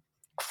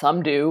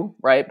 Some do,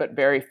 right? But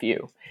very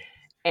few.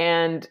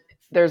 And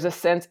there's a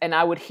sense, and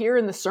I would hear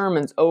in the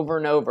sermons over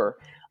and over,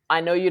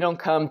 I know you don't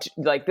come to,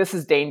 like, this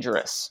is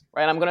dangerous,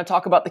 right? I'm going to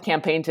talk about the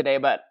campaign today,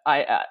 but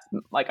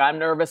I'm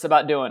nervous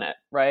about doing it,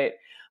 right?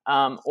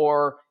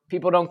 Or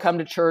people don't come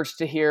to church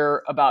to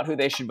hear about who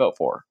they should vote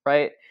for,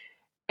 right?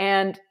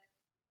 And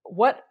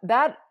what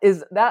that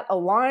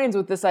aligns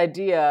with this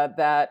idea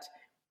that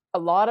a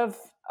lot of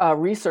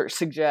research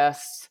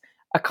suggests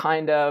a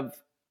kind of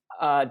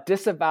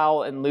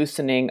disavowal and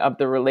loosening of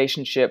the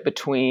relationship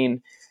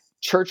between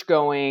church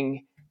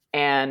going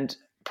and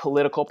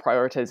political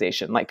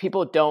prioritization. Like,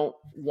 people don't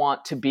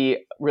want to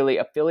be really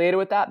affiliated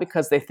with that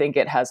because they think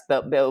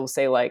they'll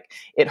say, like,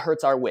 it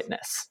hurts our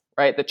witness,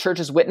 right? The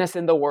church's witness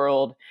in the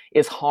world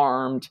is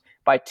harmed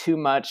by too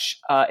much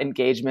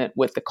engagement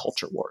with the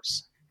culture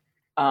wars.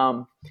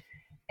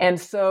 And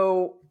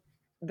so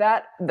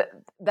that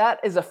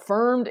is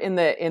affirmed in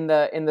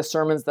the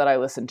sermons that I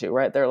listen to,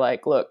 right? They're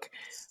like, look,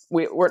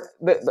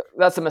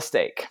 that's a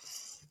mistake.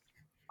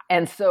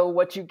 And so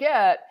what you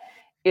get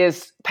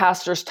is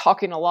pastors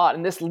talking a lot,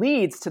 and this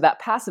leads to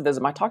that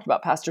passivism I talked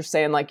about. Pastors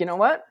saying, like, you know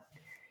what,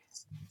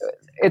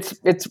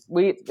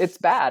 it's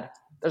bad.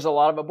 There's a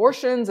lot of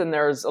abortions, and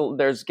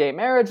there's gay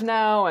marriage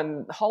now,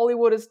 and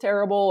Hollywood is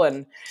terrible,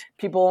 and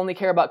people only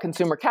care about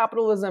consumer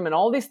capitalism, and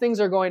all these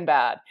things are going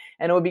bad.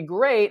 And it would be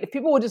great if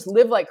people would just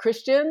live like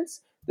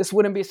Christians. This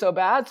wouldn't be so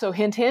bad. So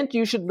hint, hint,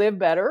 you should live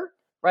better,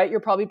 right? You're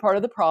probably part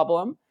of the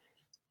problem,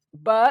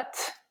 but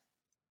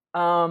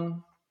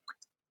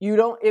you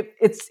don't.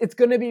 It's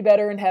going to be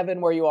better in heaven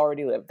where you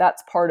already live.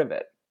 That's part of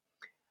it.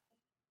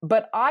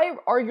 But I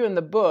argue in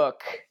the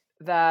book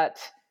that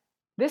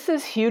this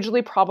is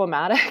hugely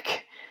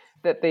problematic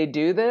that they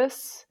do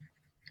this,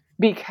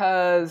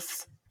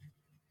 because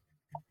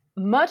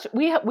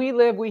we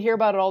hear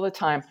about it all the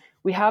time.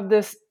 We have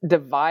this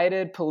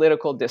divided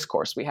political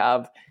discourse. We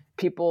have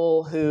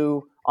people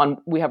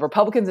we have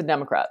Republicans and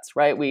Democrats,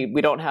 right? We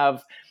live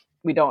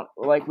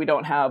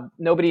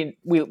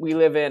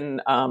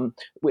in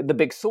with the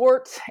big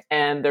sort,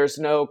 and there's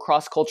no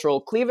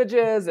cross-cultural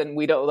cleavages, and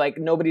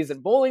nobody's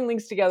in bowling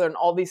leagues together, and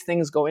all these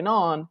things going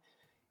on.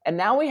 And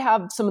now we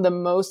have some of the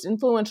most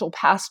influential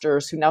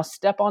pastors who now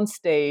step on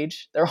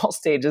stage. They're all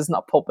stages,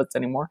 not pulpits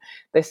anymore.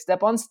 They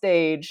step on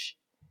stage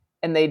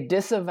and they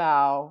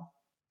disavow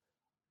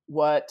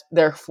what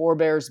their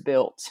forebears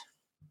built,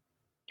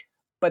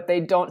 but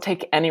they don't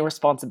take any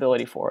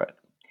responsibility for it.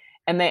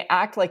 And they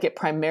act like it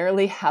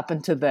primarily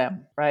happened to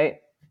them, right?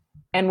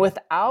 And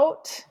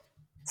without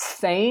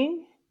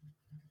saying,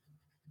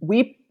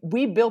 we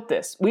built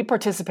this, we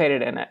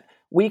participated in it,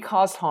 we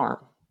caused harm.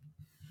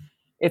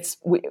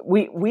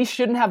 We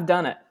shouldn't have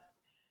done it.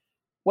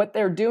 What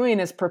they're doing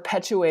is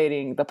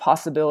perpetuating the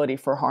possibility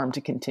for harm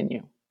to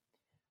continue.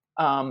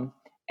 And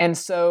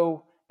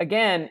so,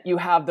 again, you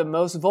have the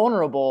most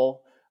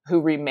vulnerable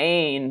who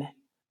remain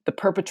the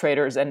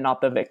perpetrators and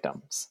not the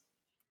victims,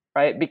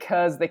 right?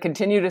 Because they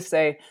continue to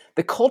say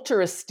the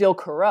culture is still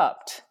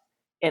corrupt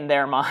in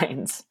their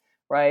minds,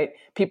 right?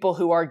 People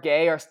who are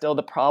gay are still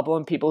the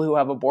problem. People who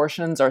have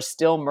abortions are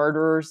still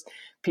murderers.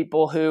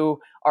 People who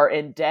are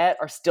in debt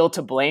are still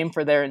to blame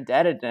for their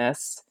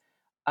indebtedness.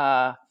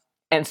 And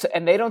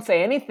they don't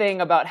say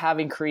anything about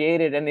having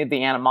created any of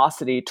the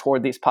animosity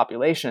toward these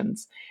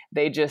populations.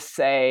 They just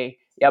say,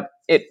 yep,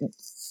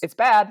 it's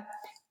bad.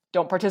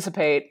 Don't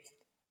participate.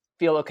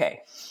 Feel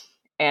okay.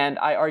 And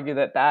I argue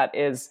that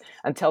is,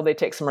 until they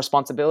take some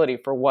responsibility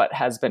for what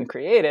has been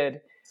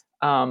created,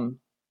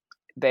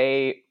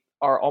 they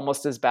are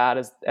almost as bad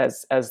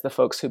as the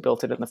folks who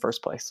built it in the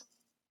first place.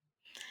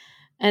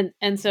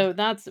 And so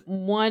that's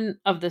one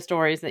of the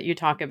stories that you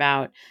talk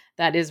about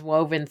that is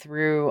woven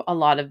through a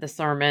lot of the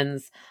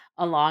sermons,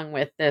 along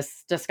with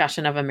this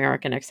discussion of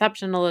American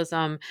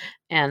exceptionalism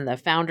and the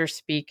founders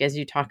speak as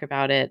you talk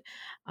about it.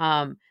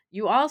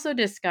 You also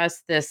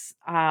discuss this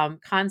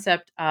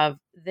concept of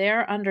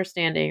their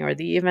understanding, or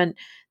even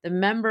the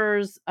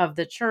members of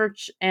the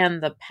church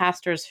and the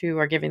pastors who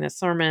are giving the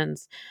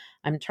sermons.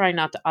 I'm trying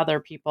not to other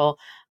people.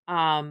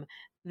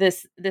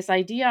 This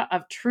idea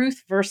of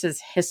truth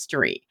versus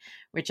history,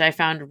 which I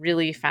found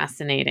really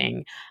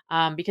fascinating,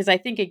 because I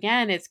think,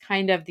 again, it's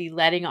kind of the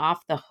letting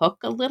off the hook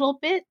a little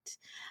bit.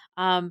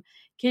 Can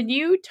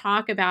you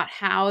talk about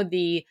how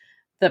the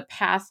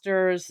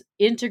pastors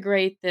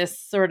integrate this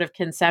sort of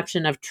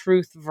conception of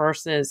truth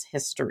versus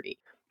history?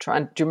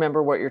 Do you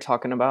remember what you're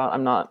talking about?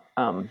 I'm not.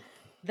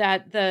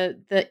 That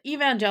the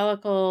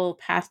evangelical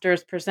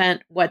pastors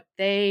present what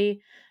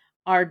they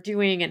are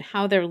doing and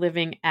how they're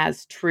living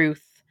as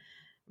truth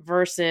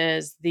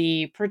versus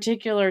the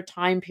particular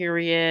time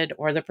period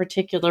or the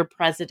particular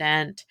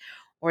president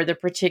or the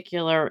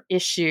particular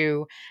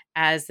issue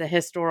as the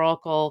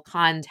historical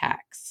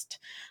context.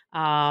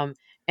 And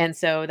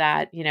so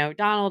that,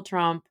 Donald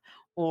Trump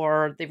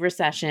or the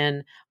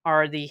recession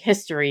are the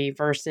history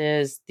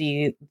versus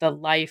the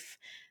life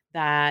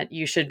that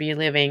you should be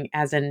living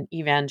as an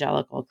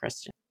evangelical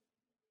Christian.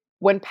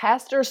 When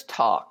pastors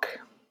talk,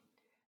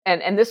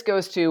 and this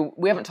goes to,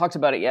 we haven't talked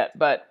about it yet,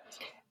 but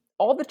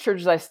all the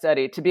churches I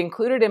study, to be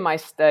included in my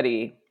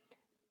study,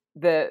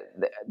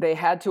 they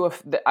had to,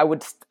 I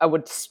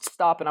would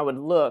stop and I would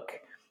look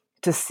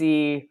to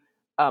see,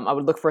 I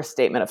would look for a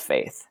statement of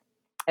faith.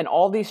 And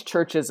all these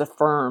churches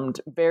affirmed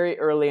very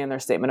early in their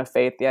statement of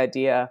faith the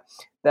idea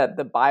that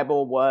the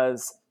Bible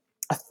was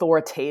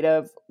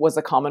authoritative, was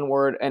a common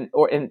word,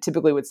 and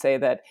typically would say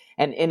that,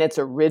 and in its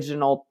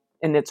original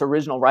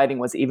writing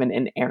was even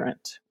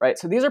inerrant, right?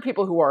 So these are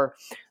people who are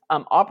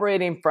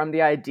operating from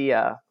the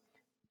idea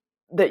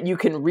that you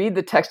can read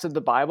the text of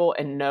the Bible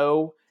and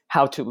know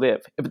how to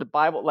live. If the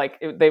Bible,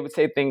 they would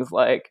say things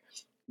like,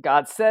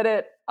 God said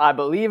it, I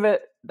believe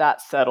it,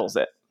 that settles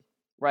it,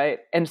 right?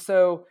 And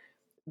so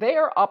they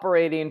are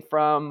operating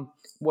from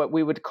what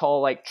we would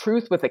call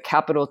truth with a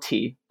capital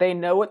T. They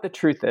know what the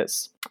truth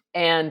is.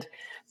 And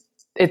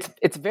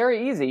it's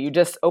very easy. You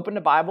just open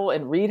the Bible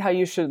and read how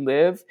you should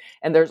live,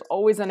 and there's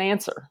always an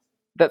answer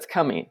that's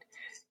coming.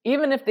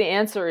 Even if the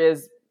answer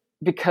is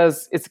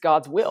because it's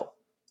God's will,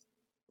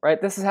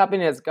 right? This is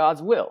happening as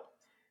God's will.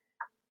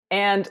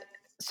 And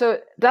so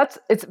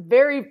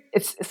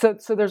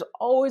so there's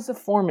always a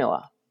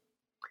formula.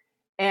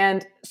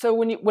 And so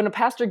when a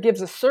pastor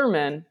gives a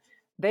sermon,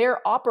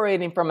 they're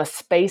operating from a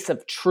space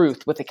of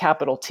truth with a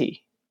capital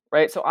T,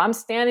 right? So I'm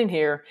standing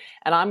here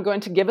and I'm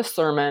going to give a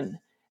sermon,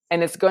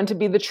 and it's going to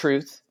be the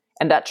truth,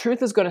 and that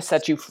truth is going to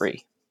set you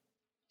free.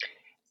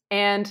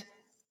 And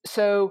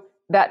so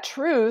that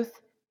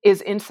truth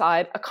is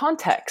inside a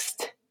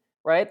context,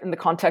 right? And the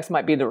context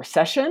might be the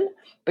recession.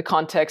 The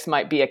context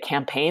might be a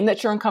campaign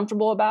that you're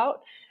uncomfortable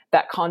about.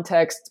 That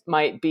context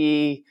might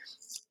be,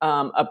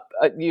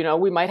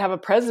 we might have a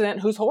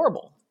president who's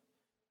horrible.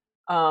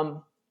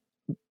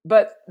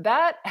 But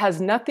that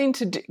has nothing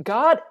to do,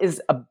 God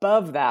is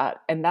above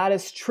that, and that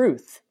is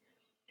truth.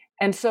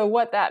 And so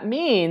what that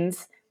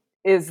means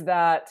is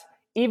that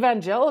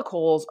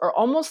evangelicals are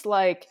almost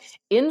like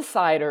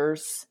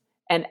insiders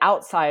and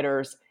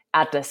outsiders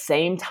at the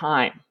same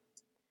time.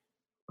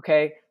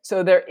 Okay?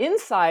 So they're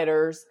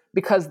insiders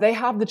because they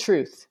have the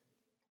truth.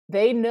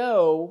 They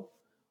know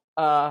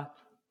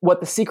what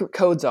the secret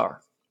codes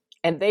are.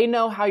 And they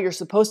know how you're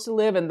supposed to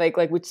live. And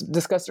like we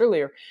discussed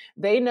earlier,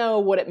 they know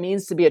what it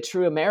means to be a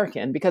true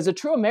American, because a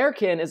true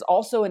American is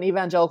also an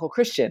evangelical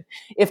Christian.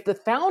 If the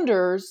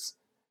founders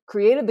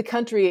created the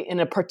country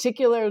in a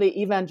particularly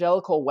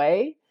evangelical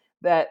way,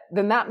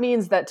 then that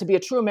means that to be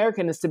a true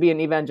American is to be an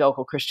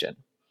evangelical Christian.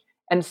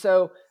 And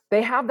so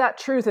they have that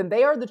truth, and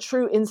they are the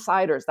true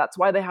insiders. That's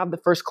why they have the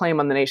first claim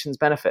on the nation's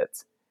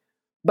benefits.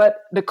 But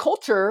the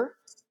culture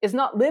is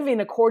not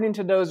living according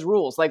to those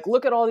rules.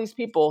 Look at all these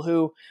people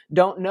who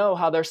don't know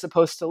how they're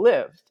supposed to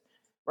live,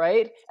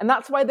 right? And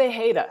that's why they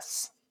hate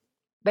us.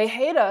 They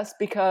hate us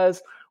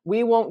because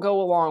we won't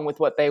go along with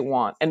what they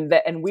want,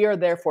 and we are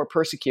therefore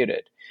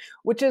persecuted,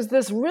 which is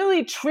this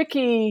really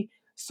tricky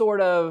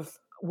sort of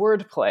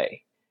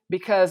wordplay,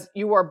 because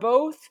you are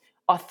both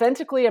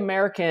authentically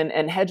American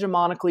and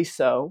hegemonically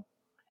so,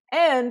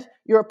 and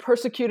you're a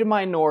persecuted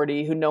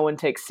minority who no one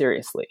takes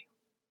seriously.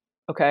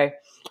 Okay?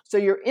 So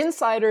you're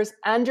insiders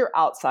and you're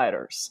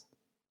outsiders.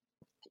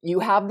 You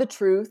have the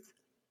truth,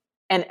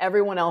 and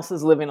everyone else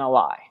is living a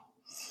lie.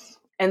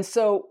 And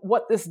so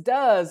what this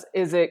does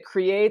is it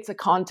creates a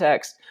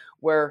context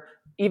where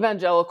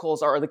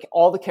evangelicals are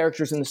all the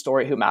characters in the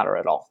story who matter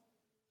at all.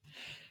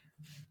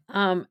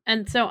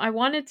 And so I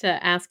wanted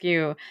to ask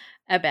you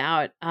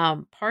about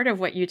part of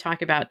what you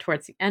talk about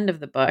towards the end of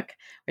the book,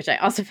 which I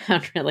also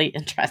found really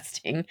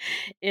interesting,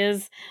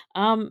 is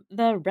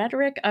the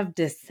rhetoric of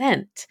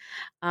dissent,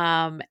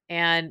 and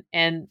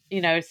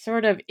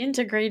sort of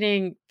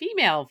integrating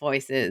female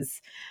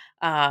voices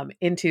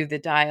into the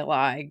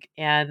dialogue,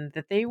 and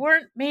that they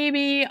weren't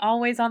maybe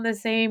always on the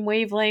same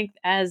wavelength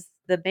as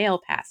the male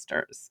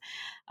pastors.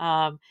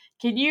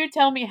 Can you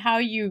tell me how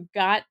you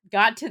got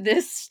to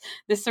this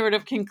sort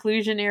of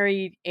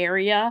conclusionary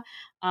area,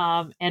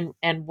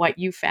 and what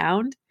you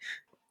found?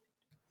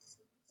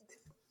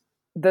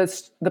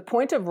 The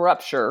point of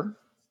rupture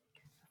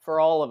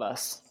for all of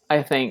us,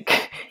 I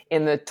think,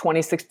 in the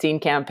 2016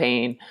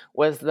 campaign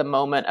was the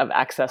moment of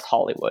Access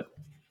Hollywood.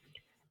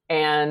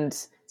 And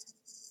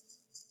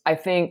I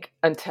think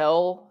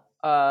until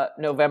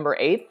November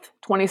 8th,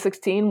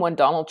 2016, when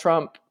Donald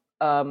Trump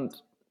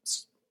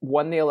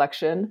won the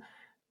election,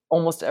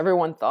 almost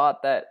everyone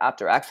thought that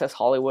after Access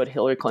Hollywood,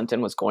 Hillary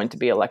Clinton was going to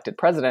be elected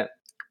president.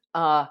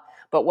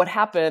 But what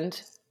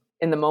happened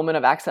in the moment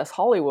of Access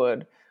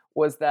Hollywood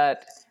was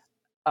that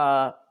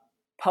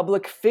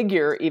public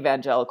figure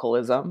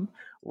evangelicalism,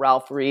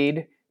 Ralph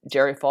Reed,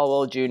 Jerry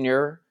Falwell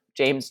Jr.,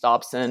 James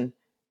Dobson,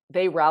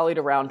 they rallied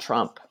around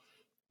Trump.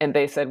 And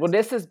they said, well,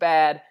 this is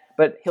bad,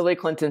 but Hillary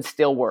Clinton's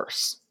still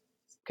worse.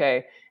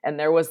 Okay. And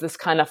there was this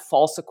kind of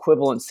false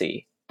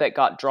equivalency that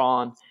got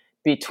drawn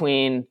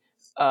between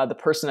the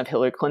person of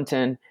Hillary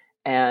Clinton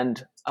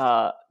and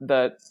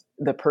the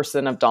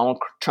person of Donald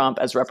Trump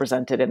as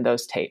represented in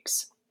those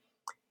tapes.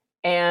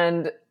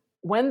 And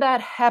when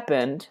that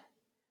happened,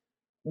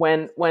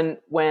 when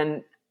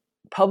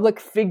public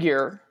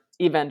figure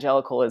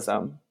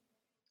evangelicalism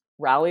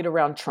rallied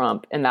around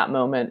Trump in that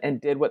moment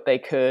and did what they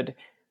could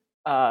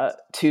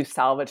to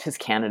salvage his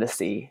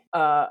candidacy,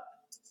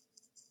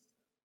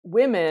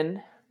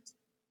 women,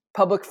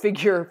 public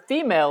figure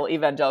female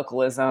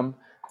evangelicalism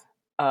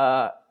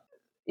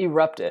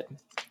erupted.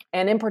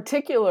 And in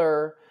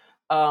particular,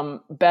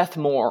 Beth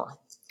Moore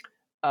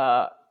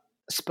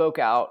spoke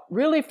out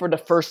really for the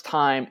first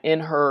time in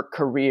her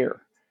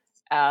career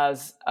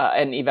as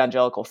an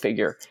evangelical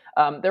figure.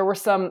 There were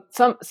some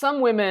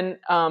women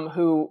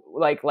who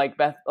like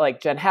Beth,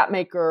 like Jen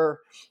Hatmaker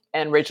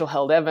and Rachel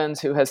Held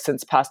Evans, who has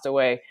since passed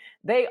away.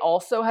 They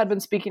also had been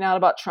speaking out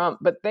about Trump,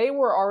 but they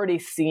were already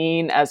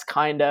seen as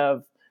kind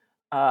of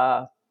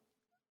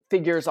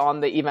figures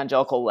on the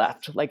evangelical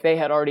left. Like they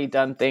had already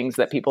done things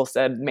that people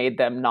said made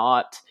them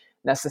not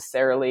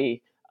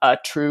necessarily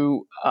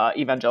true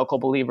evangelical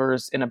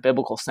believers in a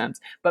biblical sense.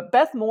 But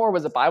Beth Moore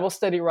was a Bible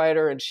study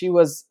writer, and she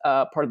was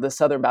part of the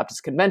Southern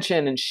Baptist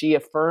Convention, and she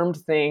affirmed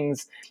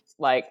things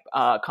like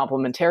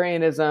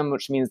complementarianism,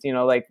 which means,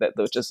 like that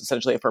was just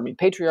essentially affirming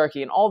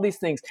patriarchy and all these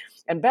things.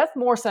 And Beth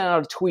Moore sent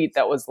out a tweet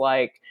that was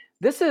like,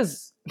 this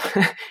is,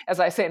 as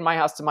I say in my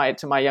house to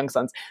my young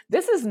sons,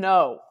 this is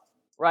no,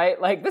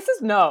 right? Like, this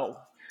is no.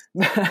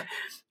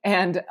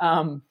 And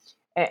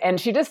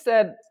she just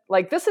said,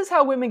 like, this is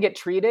how women get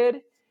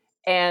treated,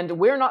 and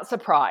we're not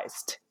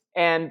surprised,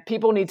 and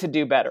people need to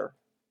do better.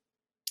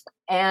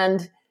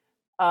 And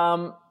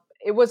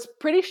it was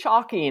pretty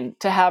shocking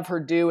to have her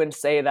do and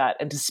say that,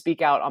 and to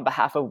speak out on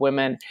behalf of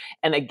women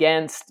and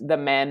against the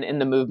men in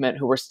the movement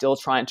who were still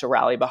trying to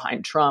rally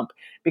behind Trump,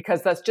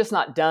 because that's just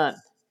not done,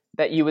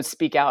 that you would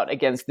speak out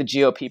against the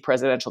GOP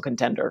presidential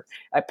contender,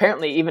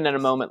 apparently even in a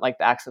moment like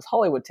the Access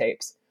Hollywood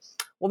tapes.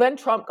 Well, then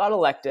Trump got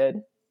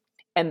elected,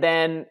 and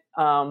then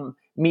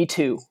Me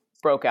Too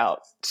broke out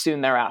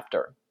soon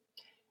thereafter.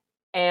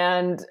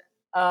 And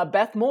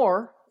Beth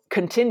Moore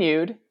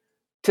continued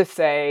to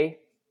say,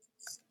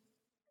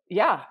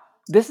 yeah,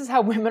 this is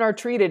how women are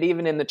treated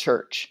even in the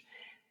church.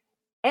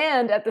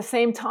 And at the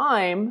same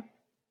time,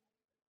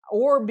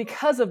 or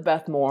because of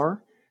Beth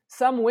Moore,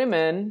 some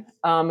women,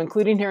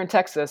 including here in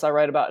Texas, I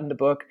write about in the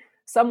book,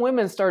 some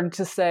women started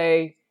to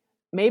say,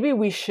 maybe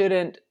we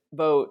shouldn't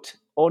vote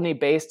only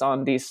based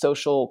on these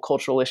social,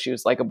 cultural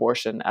issues like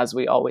abortion, as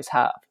we always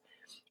have.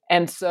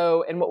 And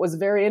what was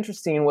very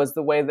interesting was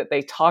the way that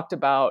they talked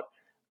about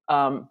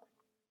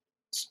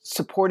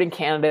supporting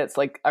candidates.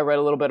 Like I read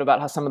a little bit about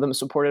how some of them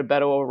supported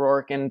Beto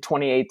O'Rourke in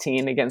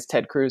 2018 against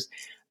Ted Cruz,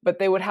 but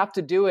they would have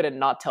to do it and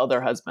not tell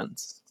their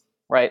husbands,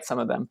 right? Some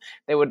of them,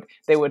 they would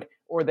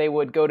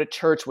go to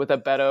church with a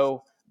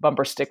Beto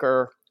bumper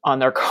sticker on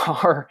their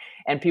car,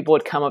 and people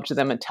would come up to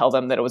them and tell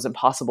them that it was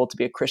impossible to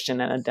be a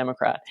Christian and a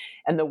Democrat.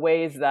 And the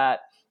ways that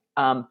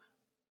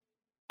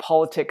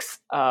politics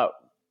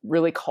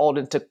really called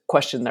into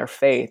question their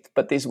faith,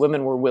 but these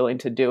women were willing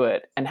to do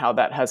it, and how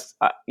that has,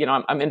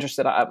 I'm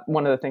interested.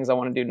 One of the things I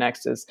want to do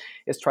next is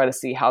try to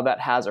see how that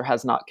has or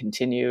has not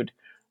continued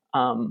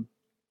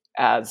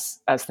as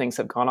things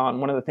have gone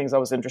on. One of the things I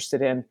was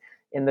interested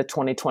in the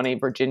 2020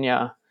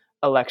 Virginia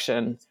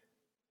election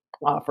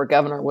for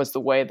governor was the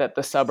way that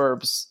the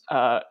suburbs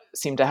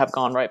seem to have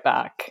gone right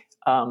back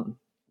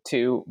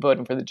to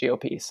voting for the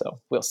GOP. So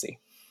we'll see.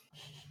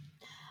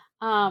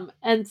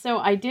 And so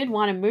I did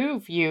want to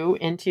move you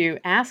into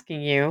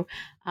asking you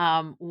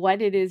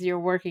what it is you're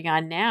working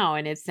on now.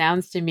 And it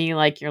sounds to me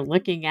like you're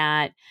looking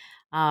at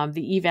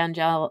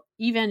the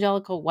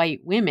evangelical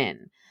white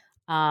women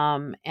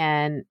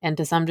and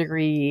to some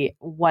degree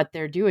what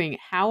they're doing.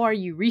 How are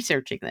you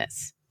researching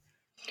this?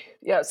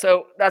 Yeah,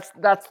 so that's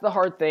the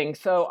hard thing.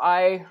 So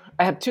I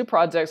have two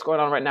projects going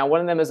on right now.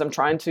 One of them is I'm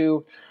trying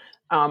to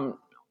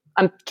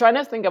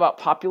think about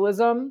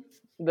populism,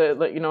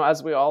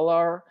 as we all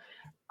are.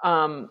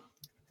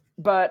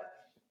 But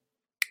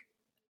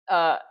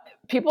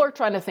people are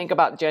trying to think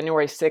about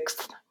January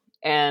 6th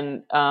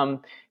and,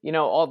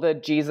 all the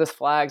Jesus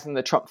flags and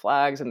the Trump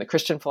flags and the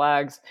Christian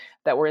flags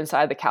that were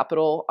inside the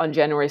Capitol on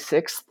January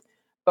 6th.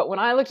 But when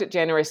I looked at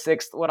January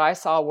 6th, what I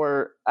saw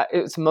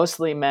it was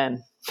mostly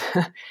men.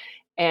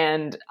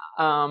 And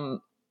the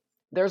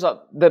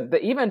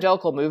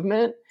evangelical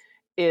movement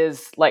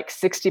is like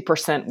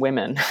 60%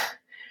 women.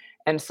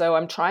 And so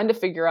I'm trying to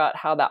figure out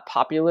how that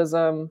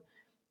populism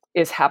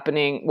is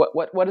happening.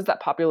 What is that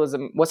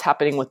populism? What's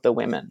happening with the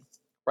women,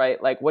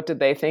 right? Like, what did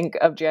they think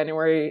of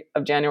January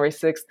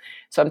 6th?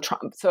 So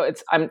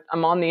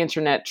I'm on the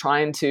internet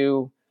trying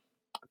to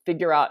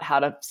figure out how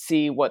to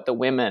see what the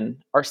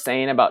women are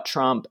saying about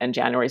Trump and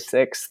January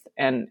 6th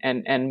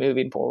and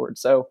moving forward.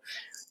 So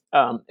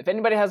if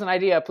anybody has an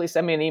idea, please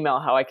send me an email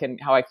how I can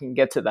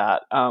get to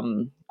that.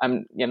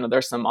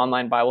 There's some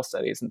online Bible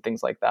studies and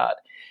things like that.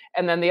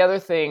 And then the other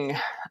thing,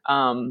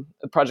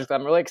 the project that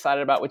I'm really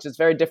excited about, which is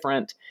very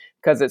different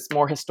because it's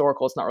more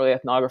historical, it's not really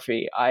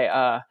ethnography.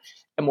 I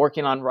am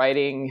working on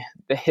writing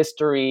the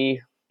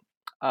history,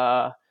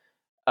 doing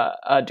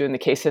the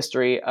case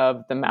history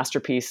of the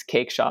Masterpiece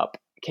Cake Shop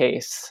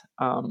case.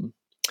 And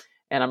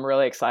I'm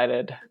really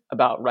excited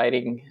about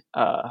writing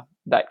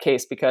that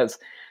case because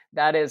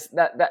that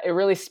it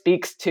really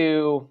speaks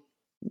to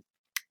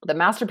the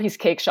Masterpiece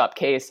Cake Shop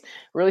case,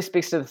 really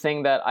speaks to the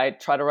thing that I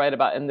try to write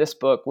about in this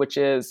book, which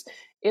is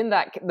in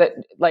that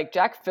like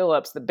Jack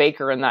Phillips, the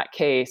baker in that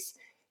case,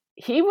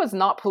 he was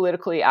not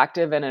politically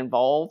active and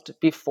involved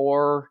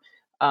before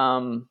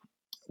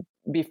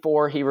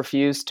he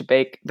refused to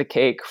bake the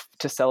cake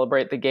to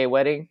celebrate the gay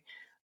wedding.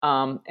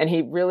 And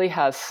he really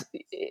has,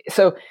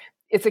 so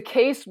it's a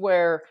case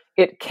where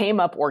it came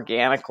up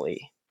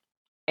organically.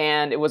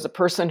 And it was a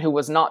person who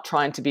was not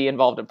trying to be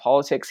involved in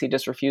politics. He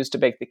just refused to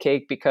bake the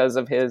cake because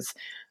of his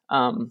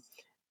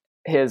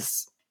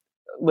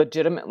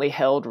legitimately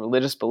held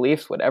religious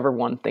beliefs, whatever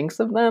one thinks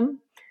of them.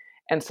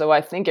 And so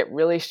I think it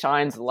really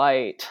shines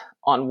light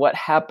on what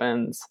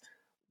happens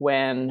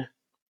when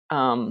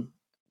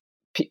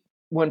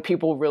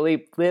people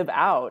really live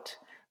out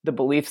the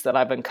beliefs that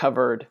I've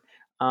uncovered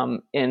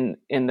in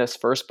this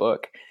first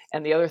book.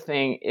 And the other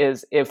thing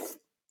is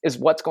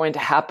what's going to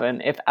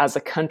happen if, as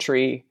a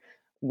country,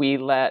 we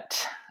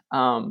let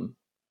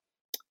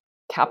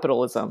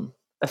capitalism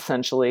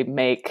essentially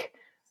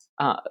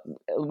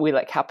we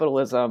let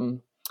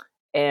capitalism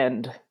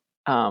and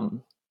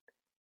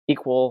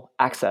equal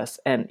access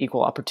and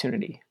equal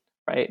opportunity,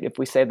 right? If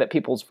we say that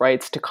people's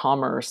rights to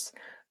commerce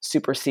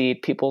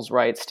supersede people's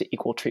rights to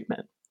equal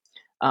treatment,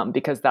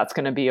 because that's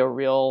going to be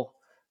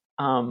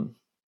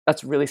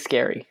that's really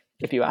scary,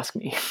 if you ask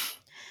me.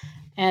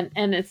 And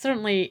it's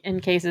certainly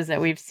in cases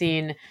that we've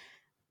seen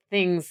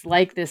things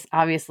like this,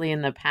 obviously,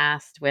 in the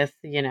past with,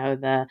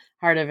 the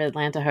Heart of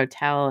Atlanta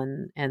Hotel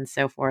and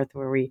so forth,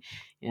 where we,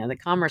 the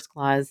Commerce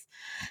Clause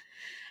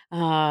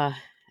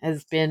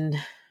has been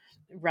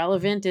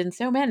relevant in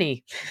so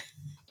many.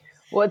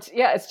 Well,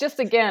 it's just,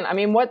 again, I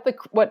mean, what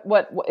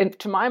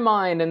to my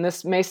mind, and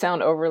this may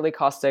sound overly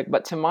caustic,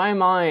 but to my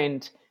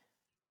mind,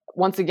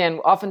 once again,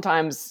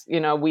 oftentimes,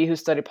 we who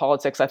study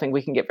politics, I think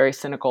we can get very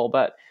cynical,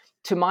 but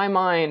to my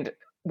mind,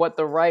 what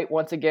the right,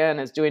 once again,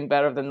 is doing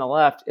better than the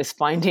left is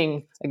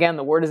finding, again,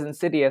 the word is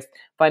insidious,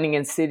 finding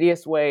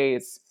insidious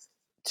ways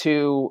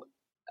to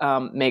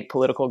make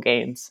political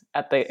gains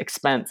at the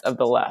expense of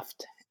the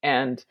left.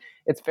 And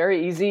it's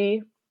very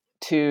easy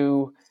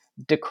to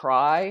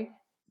decry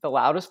the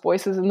loudest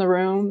voices in the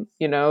room,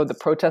 the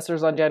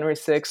protesters on January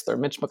 6th or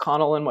Mitch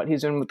McConnell and what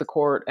he's doing with the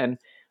court.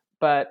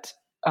 But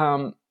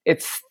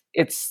it's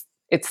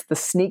the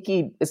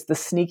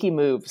sneaky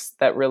moves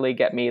that really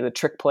get me, the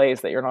trick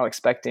plays that you're not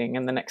expecting.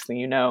 And the next thing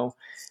you know,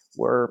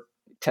 we're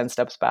 10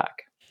 steps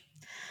back.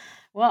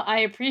 Well,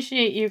 I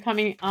appreciate you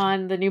coming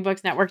on the New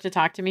Books Network to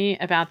talk to me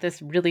about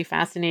this really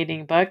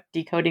fascinating book,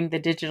 Decoding the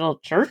Digital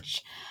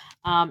Church.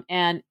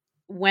 And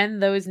when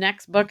those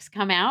next books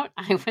come out,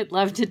 I would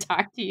love to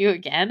talk to you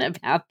again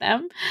about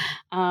them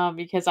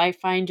because I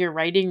find your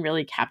writing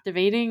really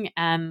captivating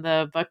and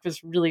the book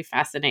was really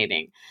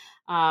fascinating.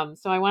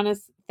 So I want to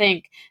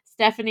thank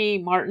Stephanie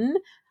Martin,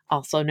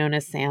 also known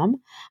as Sam,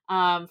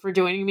 for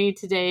joining me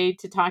today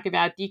to talk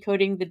about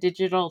Decoding the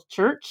Digital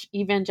Church,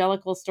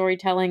 Evangelical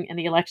Storytelling and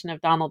the Election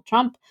of Donald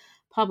Trump,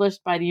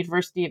 published by the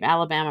University of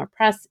Alabama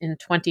Press in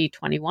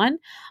 2021.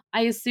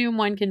 I assume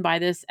one can buy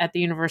this at the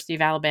University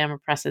of Alabama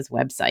Press's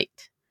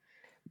website.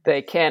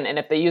 They can, and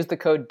if they use the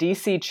code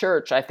DC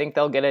Church, I think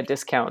they'll get a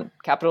discount.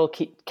 Capital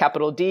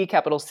D,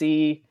 capital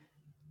C,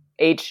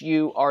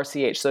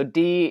 HURCH. So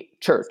D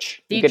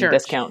Church. You get a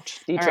discount.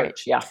 D Church,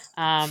 right. Yeah.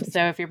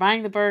 So if you're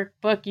buying the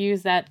book,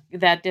 use that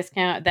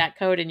discount, that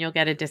code, and you'll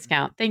get a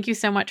discount. Thank you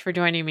so much for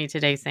joining me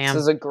today, Sam.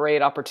 This is a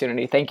great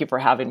opportunity. Thank you for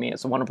having me.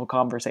 It's a wonderful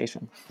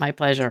conversation. My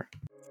pleasure.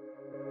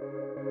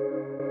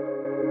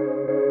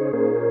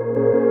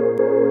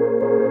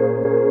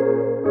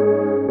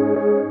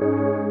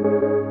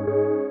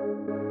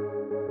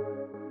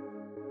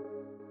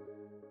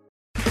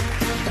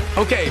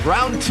 Okay,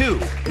 round two.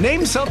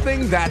 Name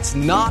something that's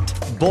not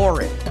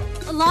boring.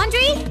 A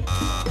laundry?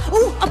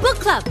 Ooh, a book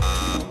club.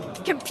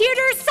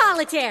 Computer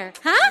solitaire,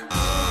 huh?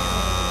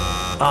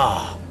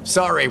 Ah,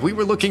 sorry, we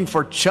were looking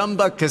for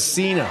Chumba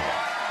Casino.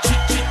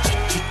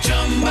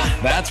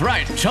 That's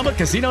right,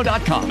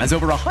 ChumbaCasino.com has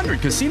over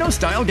 100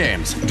 casino-style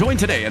games. Join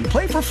today and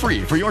play for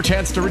free for your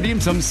chance to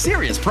redeem some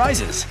serious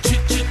prizes.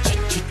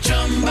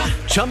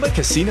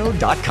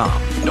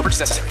 ChumbaCasino.com. No purchase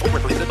necessary. Void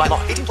where prohibited by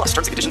law. 18+ terms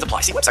and conditions apply.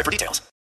 See website for details.